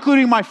 not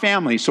including my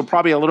family, so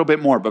probably a little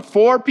bit more, but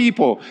 4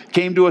 people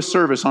came to a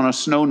service on a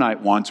snow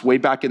night once, way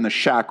back in the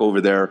shack over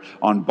there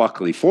on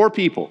Buckley. 4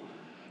 people.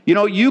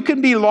 You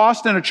can be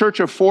lost in a church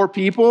of 4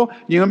 people.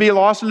 You can be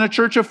lost in a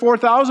church of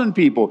 4,000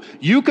 people.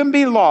 You can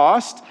be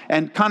lost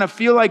and kind of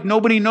feel like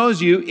nobody knows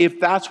you if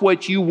that's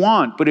what you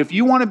want. But if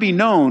you want to be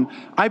known,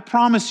 I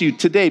promise you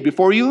today,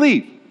 before you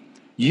leave,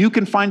 you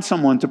can find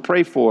someone to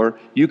pray for.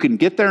 You can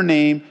get their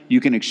name.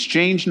 You can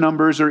exchange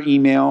numbers or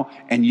email,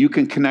 and you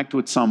can connect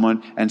with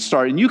someone and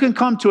start. And you can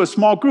come to a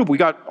small group. We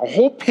got a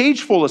whole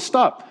page full of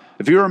stuff.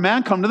 If you're a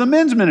man, come to the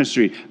men's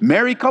ministry.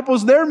 Married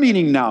couples, they're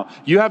meeting now.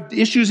 You have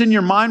issues in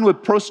your mind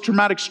with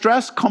post-traumatic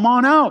stress, come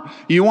on out.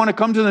 You want to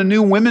come to the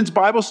new women's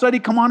Bible study,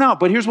 come on out.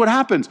 But here's what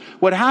happens.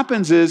 What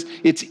happens is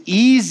it's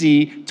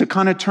easy to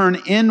kind of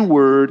turn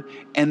inward,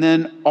 and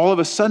then all of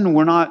a sudden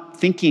we're not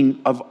thinking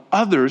of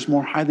others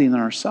more highly than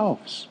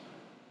ourselves.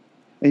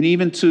 And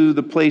even to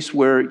the place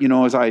where,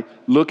 as I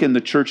look and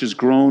the church has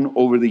grown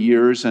over the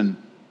years, and,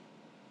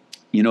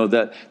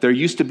 that there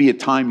used to be a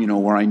time,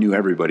 where I knew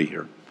everybody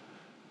here.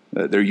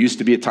 There used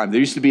to be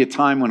a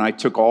time when I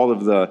took all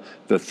of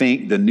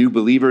the new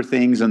believer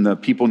things and the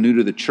people new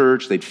to the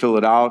church, they'd fill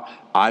it out.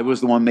 I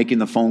was the one making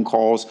the phone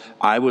calls.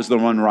 I was the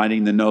one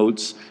writing the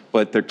notes.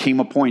 But there came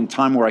a point in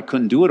time where I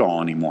couldn't do it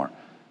all anymore.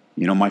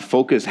 My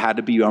focus had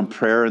to be on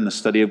prayer and the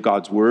study of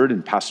God's word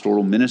and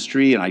pastoral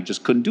ministry, and I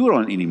just couldn't do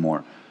it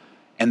anymore.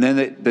 And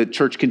then the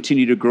church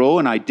continued to grow,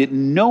 and I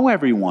didn't know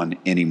everyone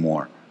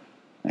anymore.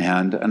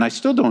 And I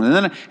still don't.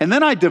 And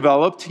then I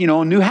developed,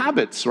 new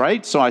habits,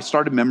 right? So I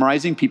started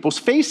memorizing people's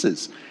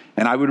faces.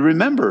 And I would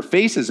remember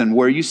faces and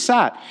where you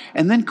sat.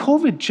 And then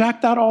COVID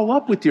jacked that all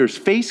up with your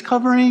face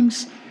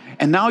coverings.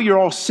 And now you're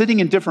all sitting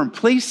in different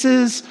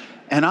places.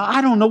 And I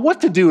don't know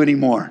what to do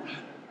anymore.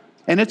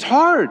 And it's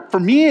hard. For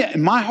me,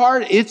 in my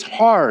heart, it's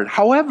hard.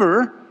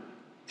 However,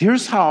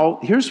 here's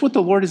what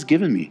the Lord has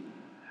given me.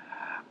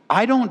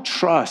 I don't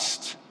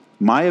trust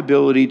my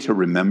ability to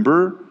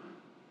remember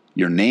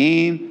your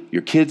name,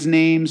 your kids'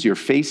 names, your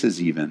faces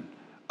even.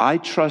 I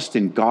trust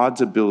in God's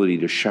ability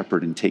to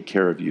shepherd and take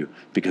care of you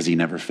because he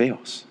never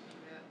fails.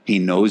 He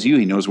knows you.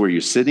 He knows where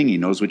you're sitting. He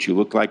knows what you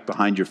look like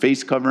behind your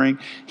face covering.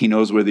 He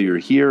knows whether you're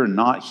here or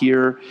not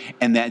here.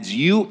 And as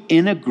you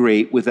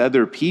integrate with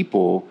other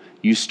people,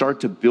 you start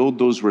to build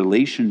those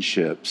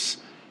relationships.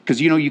 Because,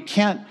 you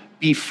can't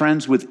be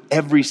friends with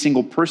every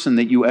single person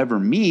that you ever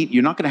meet.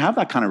 You're not going to have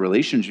that kind of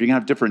relationship. You're going to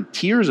have different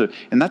tiers.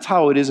 And that's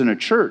how it is in a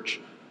church.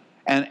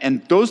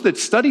 And those that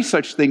study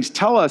such things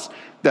tell us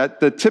that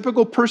the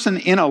typical person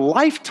in a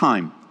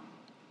lifetime,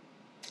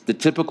 the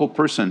typical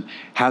person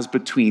has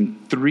between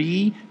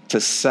 3 to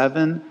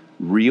 7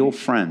 real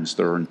friends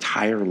their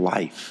entire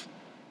life.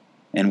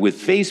 And with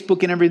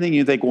Facebook and everything,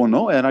 you think, well,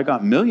 no, Ed, I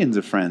got millions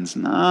of friends.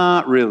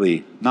 Not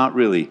really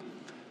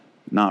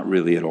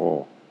at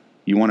all.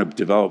 You want to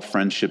develop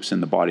friendships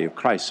in the body of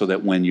Christ so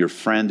that when your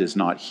friend is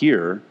not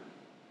here,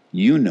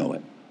 you know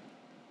it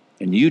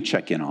and you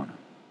check in on him.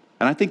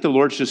 And I think the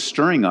Lord's just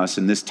stirring us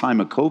in this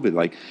time of COVID,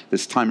 like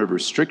this time of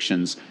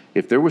restrictions.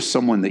 If there was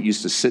someone that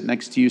used to sit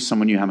next to you,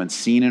 someone you haven't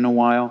seen in a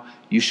while,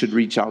 you should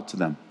reach out to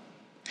them.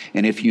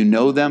 And if you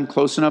know them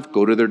close enough,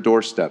 go to their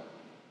doorstep.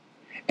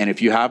 And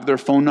if you have their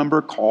phone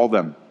number, call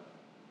them.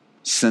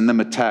 Send them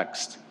a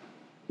text.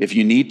 If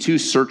you need to,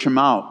 search them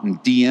out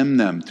and DM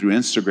them through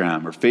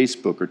Instagram or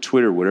Facebook or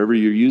Twitter, whatever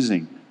you're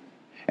using.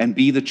 And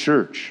be the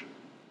church.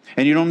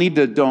 And you don't need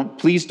to,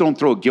 please don't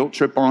throw a guilt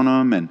trip on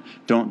them and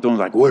don't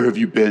like, where have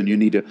you been? You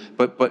need to,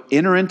 but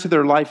enter into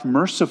their life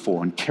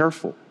merciful and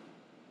careful.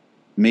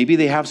 Maybe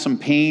they have some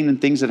pain and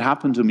things that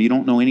happen to them you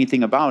don't know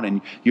anything about, and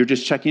you're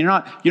just checking.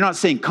 You're not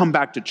saying come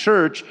back to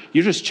church.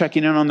 You're just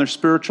checking in on their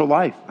spiritual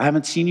life. I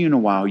haven't seen you in a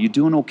while. You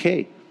doing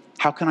okay?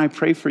 How can I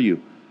pray for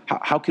you?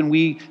 How can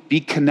we be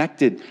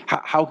connected?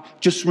 How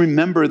just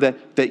remember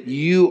that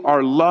you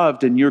are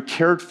loved and you're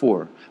cared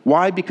for.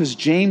 Why? Because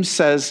James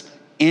says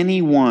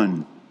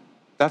anyone.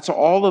 That's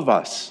all of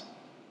us.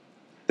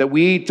 That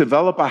we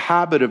develop a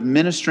habit of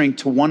ministering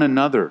to one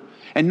another.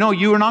 And no,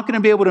 you are not going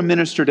to be able to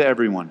minister to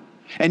everyone.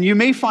 And you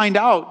may find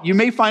out, you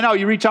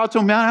reach out to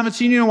them, man, I haven't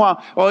seen you in a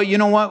while. Well, you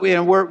know what?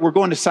 We're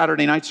going to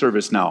Saturday night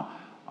service now.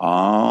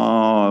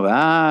 Oh,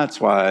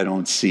 that's why I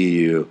don't see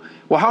you.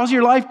 Well, how's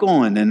your life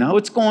going? And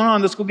what's going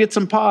on? Let's go get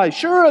some pie.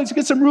 Sure, let's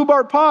get some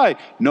rhubarb pie.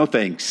 No,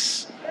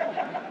 thanks.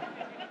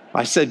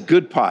 I said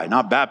good pie,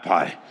 not bad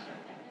pie.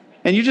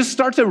 And you just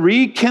start to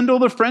rekindle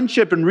the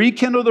friendship and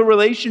rekindle the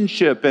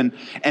relationship. And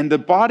the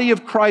body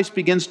of Christ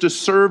begins to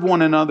serve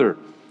one another.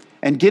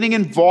 And getting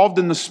involved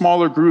in the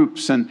smaller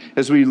groups. And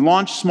as we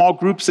launch small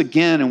groups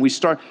again and we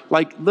start,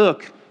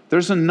 look,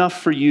 there's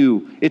enough for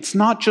you. It's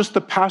not just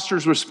the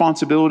pastor's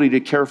responsibility to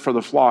care for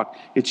the flock.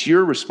 It's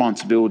your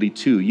responsibility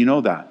too. You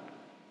know that.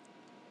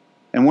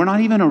 And we're not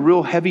even a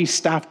real heavy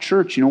staff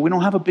church. We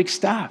don't have a big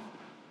staff.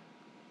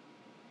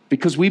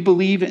 Because we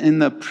believe in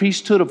the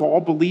priesthood of all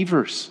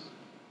believers.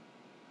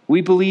 We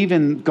believe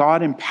in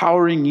God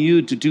empowering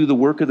you to do the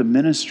work of the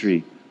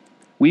ministry.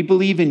 We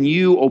believe in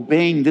you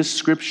obeying this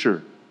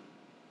scripture.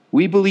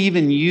 We believe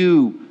in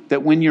you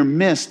that when you're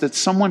missed, that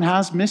someone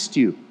has missed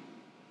you.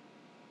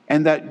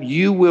 And that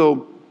you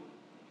will,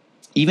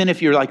 even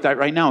if you're like that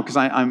right now, because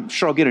I'm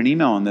sure I'll get an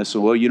email on this.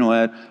 So, well, you know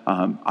what?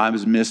 I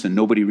was missed and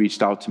nobody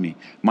reached out to me.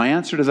 My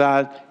answer to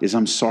that is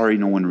I'm sorry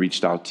no one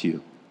reached out to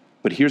you.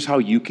 But here's how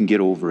you can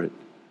get over it.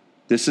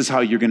 This is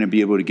how you're going to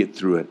be able to get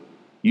through it.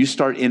 You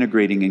start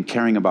integrating and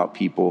caring about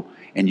people,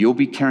 and you'll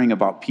be caring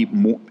about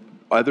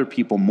other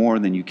people more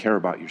than you care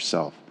about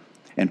yourself.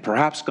 And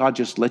perhaps God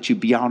just lets you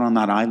be out on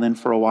that island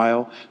for a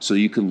while so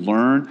you can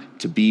learn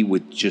to be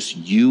with just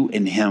you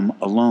and him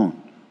alone.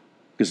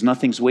 Because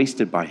nothing's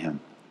wasted by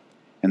him.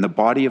 And the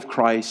body of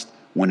Christ,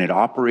 when it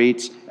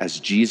operates as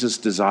Jesus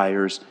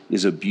desires,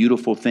 is a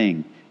beautiful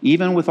thing,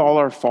 even with all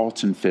our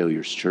faults and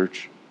failures,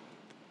 church.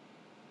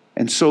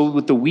 And so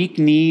with the weak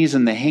knees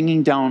and the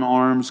hanging down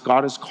arms,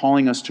 God is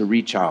calling us to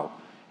reach out.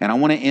 And I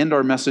want to end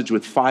our message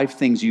with 5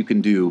 things you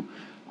can do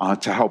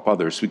to help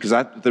others, because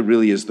that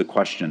really is the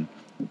question.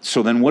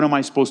 So then what am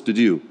I supposed to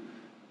do?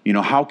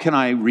 How can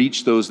I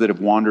reach those that have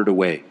wandered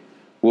away?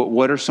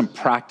 What are some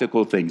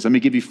practical things? Let me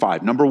give you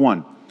 5. Number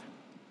one,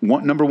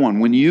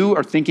 when you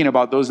are thinking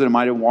about those that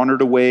might have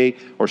wandered away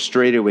or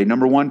strayed away,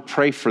 number 1,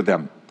 pray for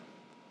them.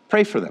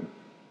 Pray for them.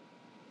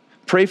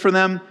 Pray for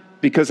them,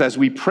 because as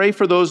we pray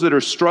for those that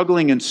are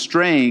struggling and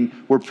straying,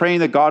 we're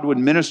praying that God would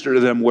minister to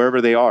them wherever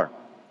they are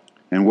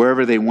and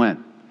wherever they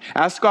went.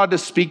 Ask God to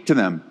speak to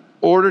them.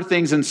 Order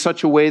things in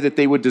such a way that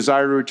they would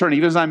desire to return.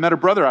 Even as I met a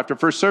brother after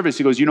first service,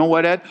 he goes, you know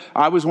what, Ed?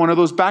 I was one of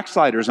those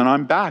backsliders, and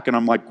I'm back. And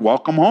I'm like,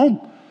 welcome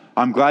home.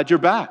 I'm glad you're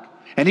back.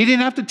 And he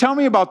didn't have to tell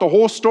me about the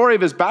whole story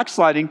of his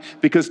backsliding,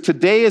 because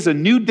today is a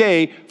new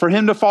day for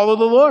him to follow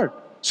the Lord.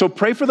 So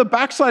pray for the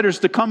backsliders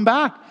to come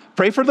back.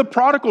 Pray for the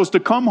prodigals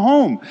to come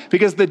home,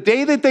 because the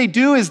day that they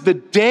do is the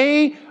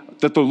day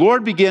that the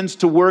Lord begins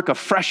to work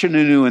afresh and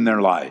anew in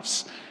their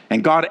lives.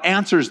 And God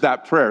answers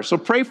that prayer. So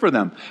pray for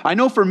them. I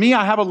know for me,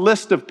 I have a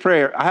list of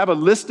prayer. I have a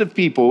list of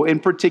people in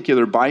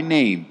particular by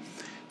name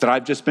that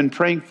I've just been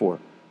praying for,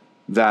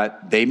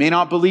 that they may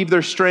not believe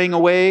they're straying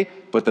away,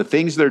 but the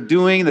things they're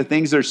doing, the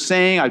things they're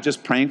saying, I'm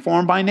just praying for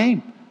them by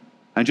name.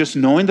 And just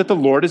knowing that the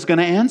Lord is going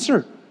to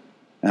answer.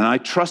 And I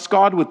trust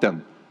God with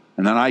them.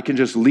 And then I can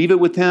just leave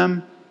it with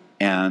him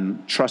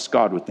and trust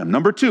God with them.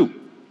 Number 2,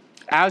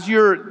 as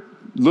you're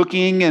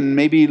looking and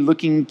maybe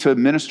looking to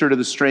minister to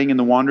the straying and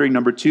the wandering,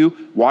 number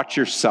 2, watch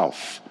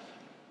yourself.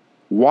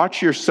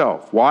 Watch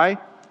yourself. Why?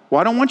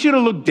 Well, I don't want you to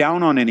look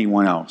down on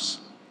anyone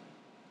else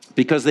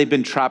because they've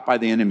been trapped by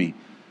the enemy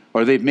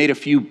or they've made a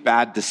few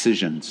bad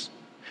decisions.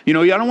 I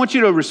don't want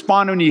you to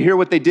respond when you hear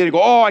what they did and go,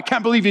 oh, I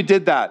can't believe you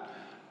did that.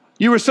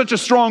 You were such a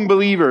strong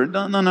believer.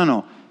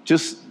 No.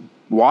 Just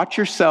watch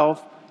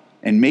yourself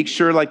and make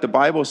sure, like the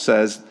Bible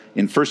says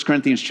in 1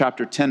 Corinthians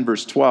chapter 10,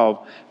 verse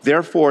 12,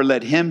 therefore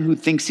let him who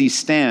thinks he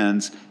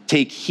stands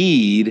take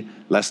heed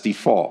lest he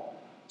fall.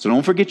 So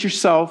don't forget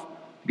yourself,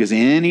 because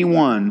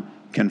anyone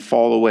can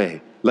fall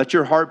away. Let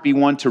your heart be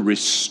one to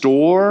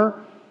restore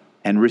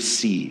and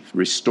receive.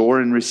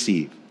 Restore and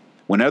receive.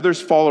 When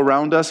others fall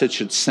around us, it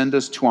should send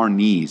us to our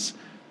knees.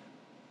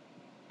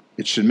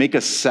 It should make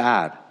us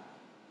sad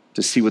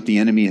to see what the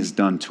enemy has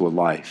done to a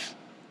life.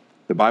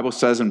 The Bible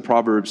says in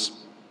Proverbs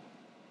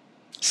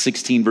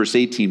 16, verse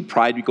 18,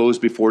 pride goes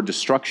before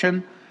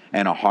destruction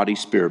and a haughty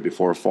spirit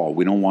before a fall.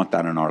 We don't want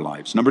that in our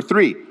lives. Number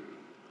three,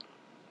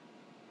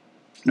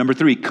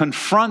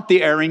 confront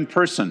the erring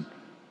person.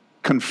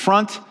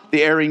 Confront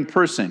the erring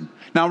person.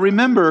 Now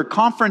remember,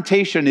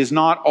 confrontation is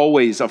not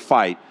always a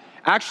fight.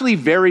 Actually,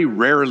 very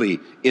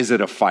rarely is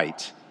it a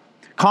fight.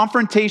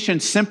 Confrontation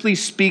simply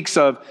speaks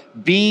of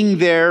being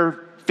there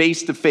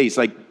face to face,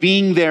 like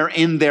being there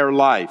in their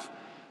life.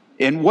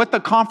 And what the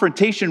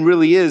confrontation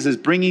really is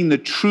bringing the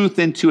truth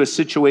into a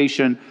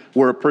situation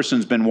where a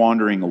person's been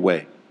wandering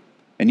away.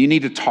 And you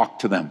need to talk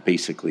to them,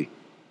 basically.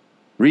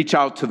 Reach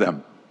out to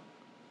them.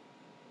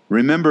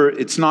 Remember,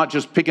 it's not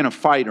just picking a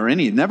fight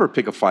never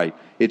pick a fight.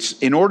 It's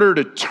in order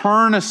to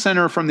turn a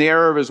sinner from the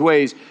error of his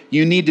ways,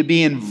 you need to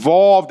be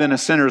involved in a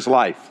sinner's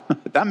life.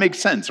 That makes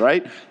sense,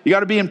 right? You got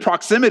to be in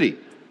proximity.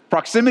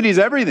 Proximity is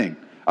everything.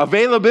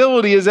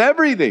 Availability is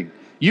everything.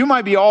 You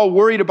might be all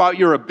worried about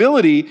your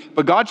ability,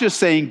 but God's just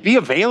saying, be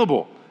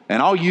available,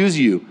 and I'll use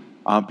you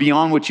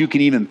beyond what you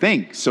can even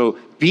think. So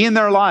be in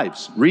their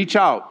lives. Reach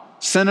out.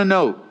 Send a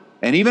note.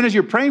 And even as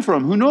you're praying for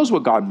them, who knows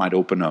what God might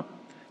open up.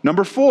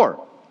 Number 4,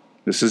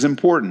 this is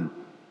important,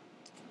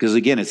 because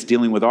again, it's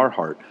dealing with our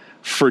heart.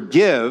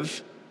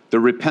 Forgive the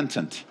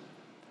repentant.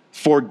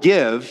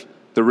 Forgive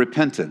the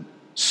repentant.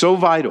 So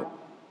vital.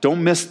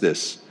 Don't miss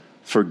this.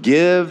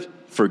 Forgive,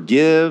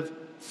 forgive,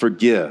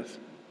 forgive.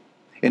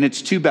 And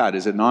it's too bad,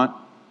 is it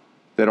not,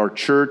 that our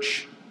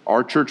church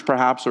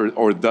perhaps,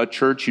 or the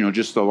church,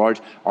 just the large,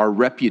 our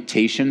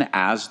reputation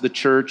as the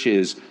church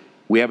is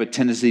we have a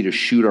tendency to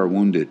shoot our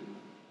wounded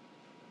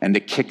and to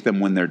kick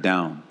them when they're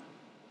down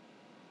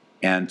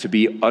and to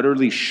be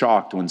utterly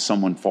shocked when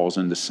someone falls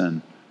into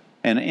sin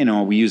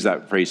And, we use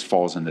that phrase,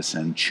 falls into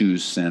sin,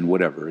 choose sin,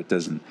 whatever. It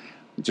doesn't,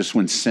 just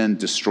when sin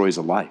destroys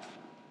a life.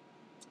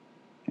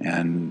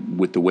 And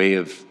with the way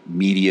of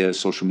media,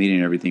 social media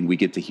and everything, we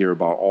get to hear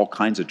about all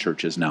kinds of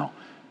churches now.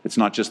 It's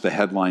not just the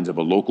headlines of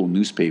a local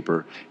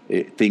newspaper.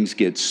 Things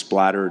get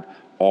splattered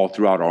all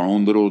throughout. Our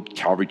own little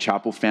Calvary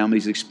Chapel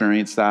families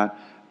experience that.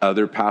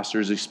 Other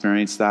pastors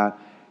experience that.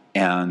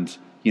 And,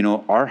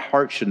 our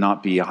heart should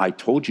not be, I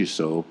told you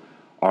so.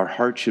 Our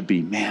heart should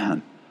be,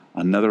 man,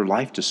 another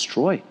life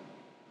destroyed.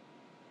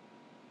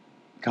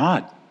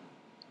 God,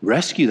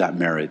 rescue that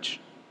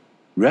marriage.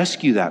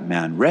 Rescue that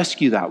man.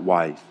 Rescue that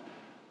wife.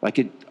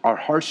 Our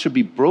hearts should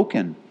be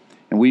broken.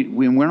 And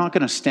we're not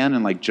going to stand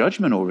in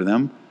judgment over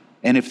them.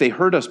 And if they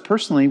hurt us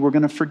personally, we're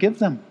going to forgive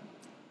them.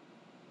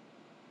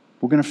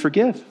 We're going to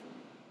forgive.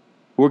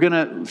 We're going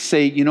to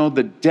say,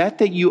 the debt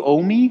that you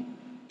owe me,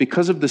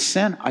 because of the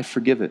sin, I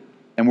forgive it.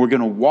 And we're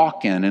going to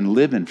walk in and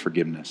live in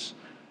forgiveness.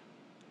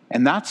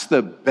 And that's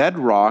the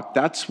bedrock.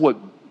 That's what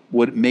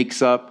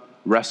makes up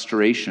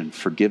restoration,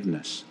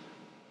 forgiveness.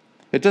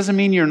 It doesn't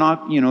mean you're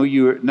not,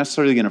 you're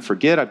necessarily going to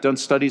forget. I've done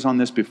studies on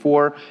this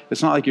before.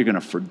 It's not like you're going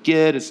to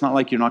forget. It's not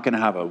like you're not going to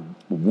have a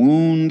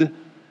wound.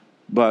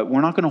 But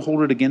we're not going to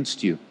hold it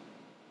against you.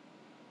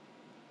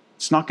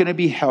 It's not going to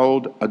be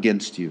held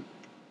against you.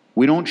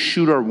 We don't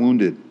shoot our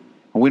wounded,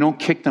 and we don't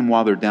kick them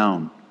while they're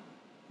down.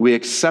 We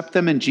accept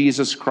them in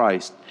Jesus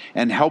Christ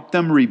and help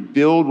them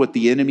rebuild what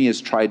the enemy has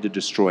tried to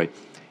destroy.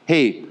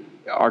 Hey,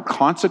 are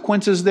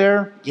consequences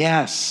there?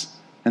 Yes.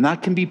 And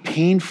that can be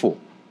painful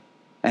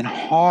and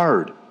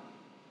hard.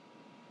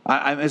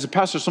 I as a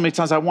pastor, so many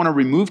times I want to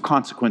remove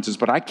consequences,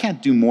 but I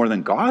can't do more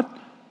than God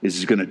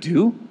is going to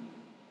do.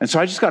 And so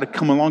I just got to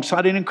come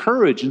alongside and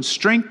encourage and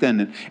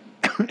strengthen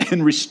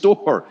and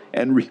restore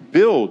and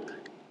rebuild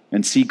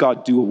and see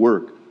God do a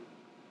work.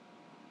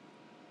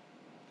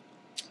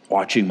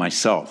 Watching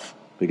myself,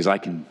 because I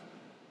can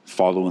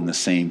follow in the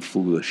same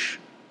foolish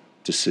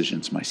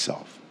decisions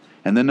myself.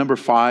 And then number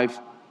 5,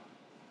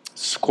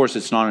 of course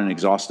it's not an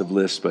exhaustive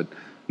list, but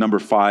number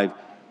 5,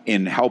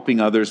 in helping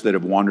others that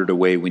have wandered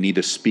away, we need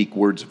to speak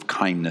words of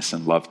kindness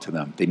and love to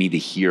them. They need to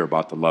hear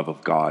about the love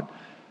of God.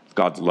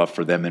 God's love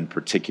for them in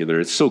particular.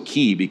 It's so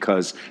key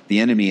because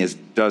the enemy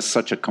does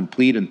such a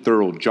complete and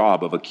thorough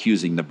job of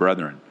accusing the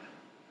brethren.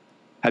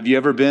 Have you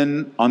ever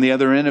been on the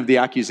other end of the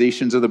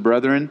accusations of the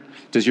brethren?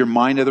 Does your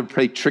mind ever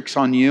play tricks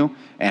on you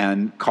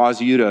and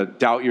cause you to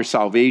doubt your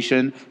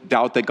salvation,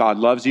 doubt that God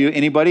loves you?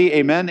 Anybody?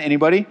 Amen?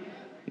 Anybody?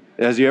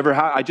 Has you ever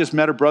had? I just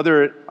met a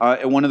brother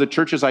at one of the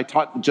churches I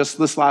taught just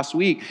this last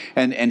week,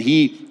 and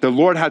the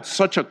Lord had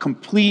such a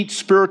complete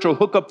spiritual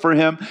hookup for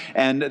him,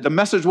 and the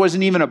message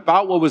wasn't even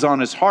about what was on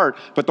his heart,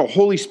 but the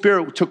Holy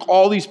Spirit took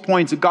all these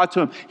points and got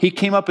to him. He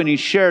came up and he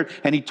shared,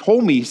 and he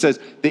told me, he says,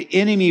 the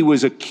enemy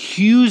was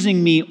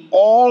accusing me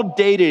all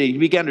day today. He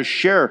began to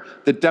share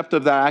the depth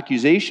of that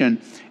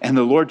accusation, and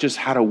the Lord just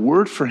had a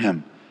word for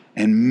him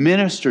and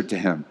ministered to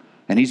him,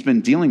 and he's been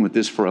dealing with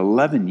this for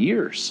 11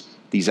 years.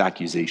 These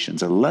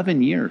accusations,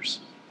 11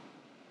 years.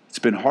 It's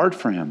been hard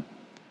for him.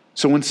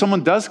 So when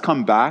someone does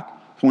come back,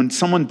 when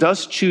someone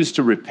does choose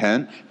to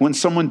repent, when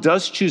someone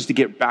does choose to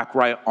get back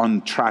right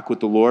on track with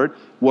the Lord,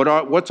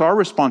 what's our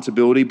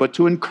responsibility but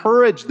to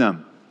encourage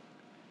them?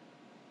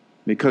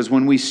 Because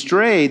when we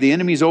stray, the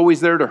enemy's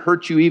always there to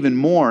hurt you even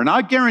more. And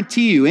I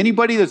guarantee you,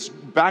 anybody that's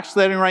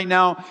backsliding right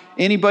now,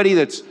 anybody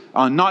that's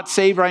not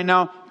saved right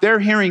now, they're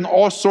hearing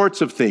all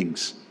sorts of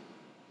things.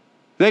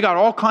 They got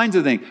all kinds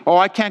of things. Oh,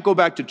 I can't go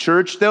back to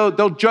church.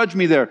 They'll judge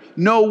me there.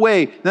 No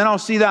way. Then I'll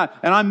see that.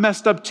 And I'm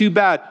messed up too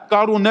bad.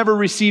 God will never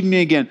receive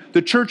me again.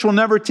 The church will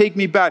never take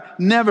me back.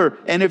 Never.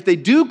 And if they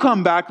do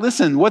come back,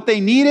 listen, what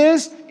they need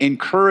is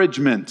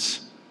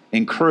encouragement.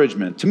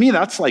 Encouragement. To me,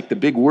 that's like the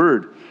big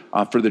word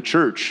for the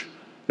church.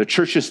 The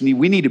church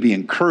we need to be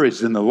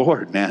encouraged in the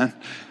Lord, man.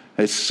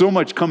 There's so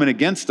much coming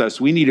against us.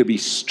 We need to be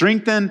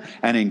strengthened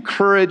and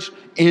encouraged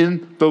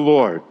in the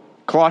Lord.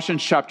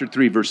 Colossians chapter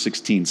 3, verse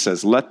 16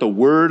 says, let the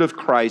word of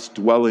Christ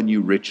dwell in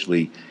you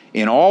richly,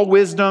 in all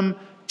wisdom,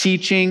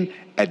 teaching,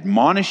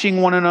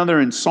 admonishing one another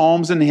in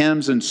psalms and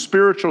hymns and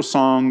spiritual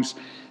songs,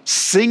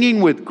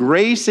 singing with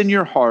grace in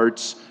your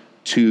hearts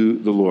to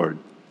the Lord.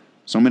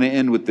 So I'm going to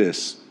end with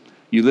this.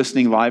 You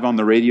listening live on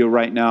the radio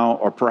right now,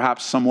 or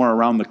perhaps somewhere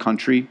around the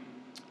country,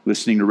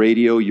 listening to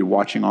radio, you're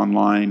watching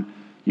online,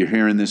 you're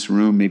here in this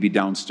room, maybe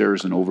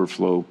downstairs in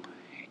overflow.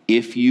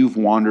 If you've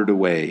wandered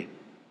away,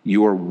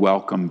 you are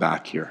welcome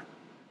back here.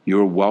 You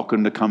are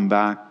welcome to come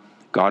back.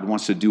 God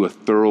wants to do a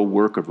thorough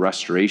work of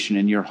restoration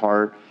in your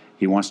heart.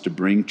 He wants to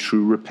bring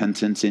true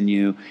repentance in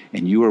you,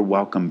 and you are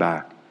welcome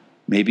back.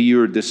 Maybe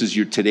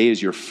today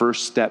is your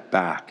first step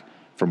back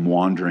from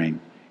wandering,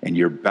 and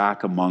you're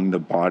back among the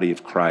body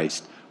of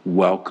Christ.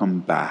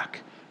 Welcome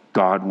back.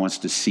 God wants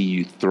to see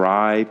you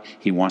thrive.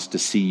 He wants to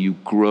see you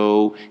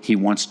grow. He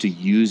wants to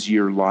use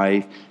your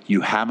life. You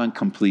haven't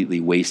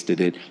completely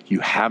wasted it. You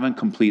haven't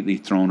completely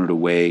thrown it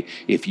away.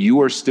 If you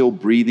are still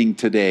breathing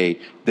today,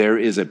 there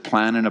is a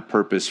plan and a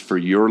purpose for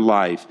your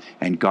life,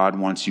 and God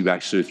wants you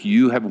back. So if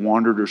you have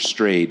wandered or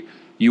strayed,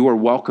 you are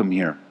welcome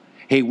here.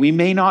 hey, we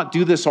may not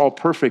do this all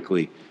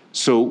perfectly.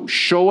 So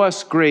show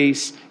us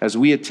grace as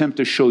we attempt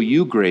to show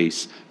you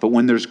grace. But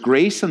when there's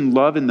grace and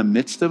love in the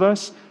midst of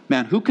us,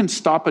 man, who can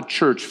stop a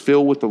church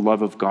filled with the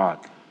love of God?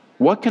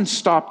 What can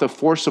stop the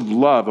force of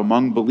love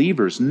among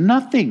believers?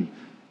 Nothing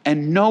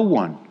and no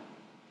one.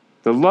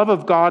 The love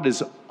of God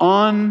is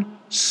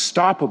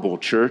unstoppable,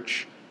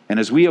 church. And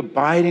as we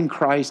abide in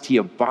Christ, he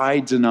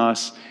abides in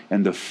us,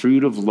 and the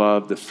fruit of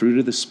love, the fruit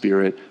of the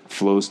Spirit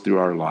flows through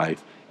our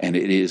life, and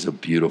it is a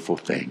beautiful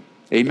thing.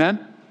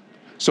 Amen?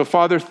 So,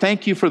 Father,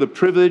 thank you for the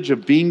privilege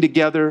of being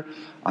together.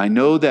 I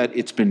know that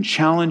it's been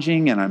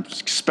challenging, and I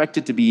expect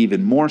it to be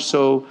even more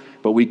so,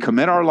 but we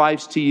commit our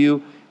lives to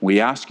you. We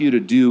ask you to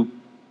do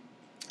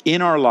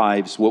in our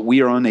lives what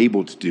we are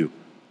unable to do.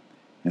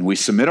 And we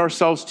submit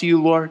ourselves to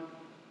you, Lord.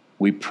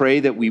 We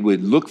pray that we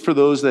would look for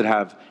those that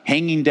have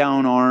hanging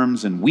down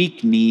arms and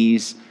weak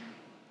knees.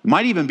 It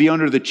might even be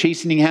under the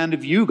chastening hand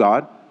of you,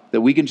 God,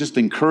 that we can just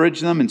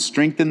encourage them and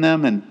strengthen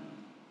them. And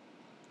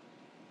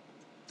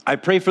I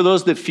pray for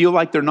those that feel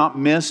like they're not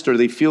missed, or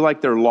they feel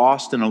like they're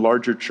lost in a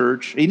larger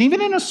church, and even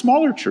in a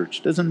smaller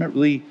church.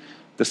 The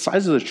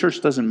size of the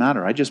church doesn't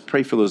matter. I just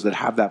pray for those that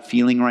have that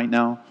feeling right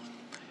now,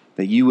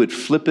 that you would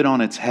flip it on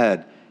its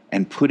head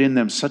and put in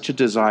them such a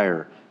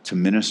desire to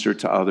minister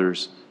to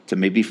others, to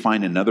maybe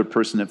find another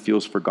person that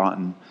feels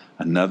forgotten,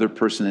 another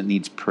person that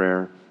needs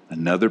prayer,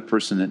 another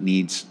person that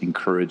needs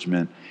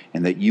encouragement,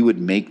 and that you would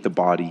make the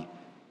body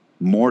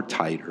more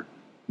tighter,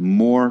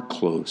 more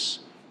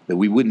close, that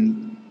we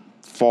wouldn't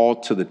fall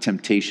to the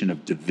temptation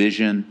of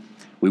division.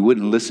 We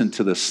wouldn't listen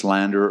to the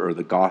slander or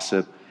the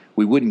gossip.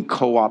 We wouldn't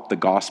co-opt the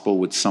gospel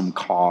with some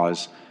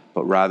cause,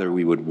 but rather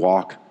we would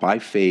walk by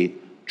faith,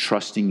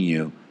 trusting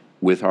you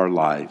with our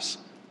lives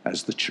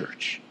as the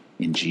church.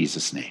 In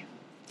Jesus' name.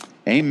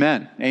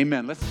 Amen.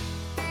 Amen.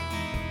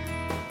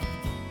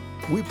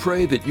 We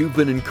pray that you've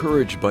been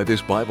encouraged by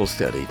this Bible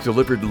study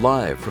delivered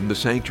live from the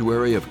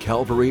sanctuary of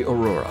Calvary,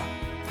 Aurora.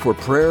 For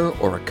prayer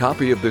or a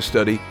copy of this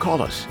study,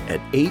 call us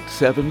at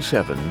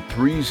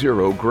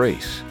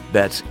 877-30-GRACE.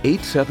 That's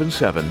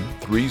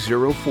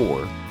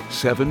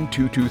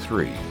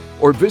 877-304-7223.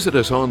 Or visit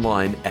us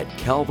online at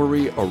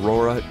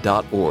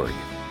calvaryaurora.org.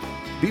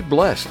 Be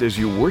blessed as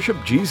you worship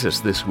Jesus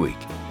this week.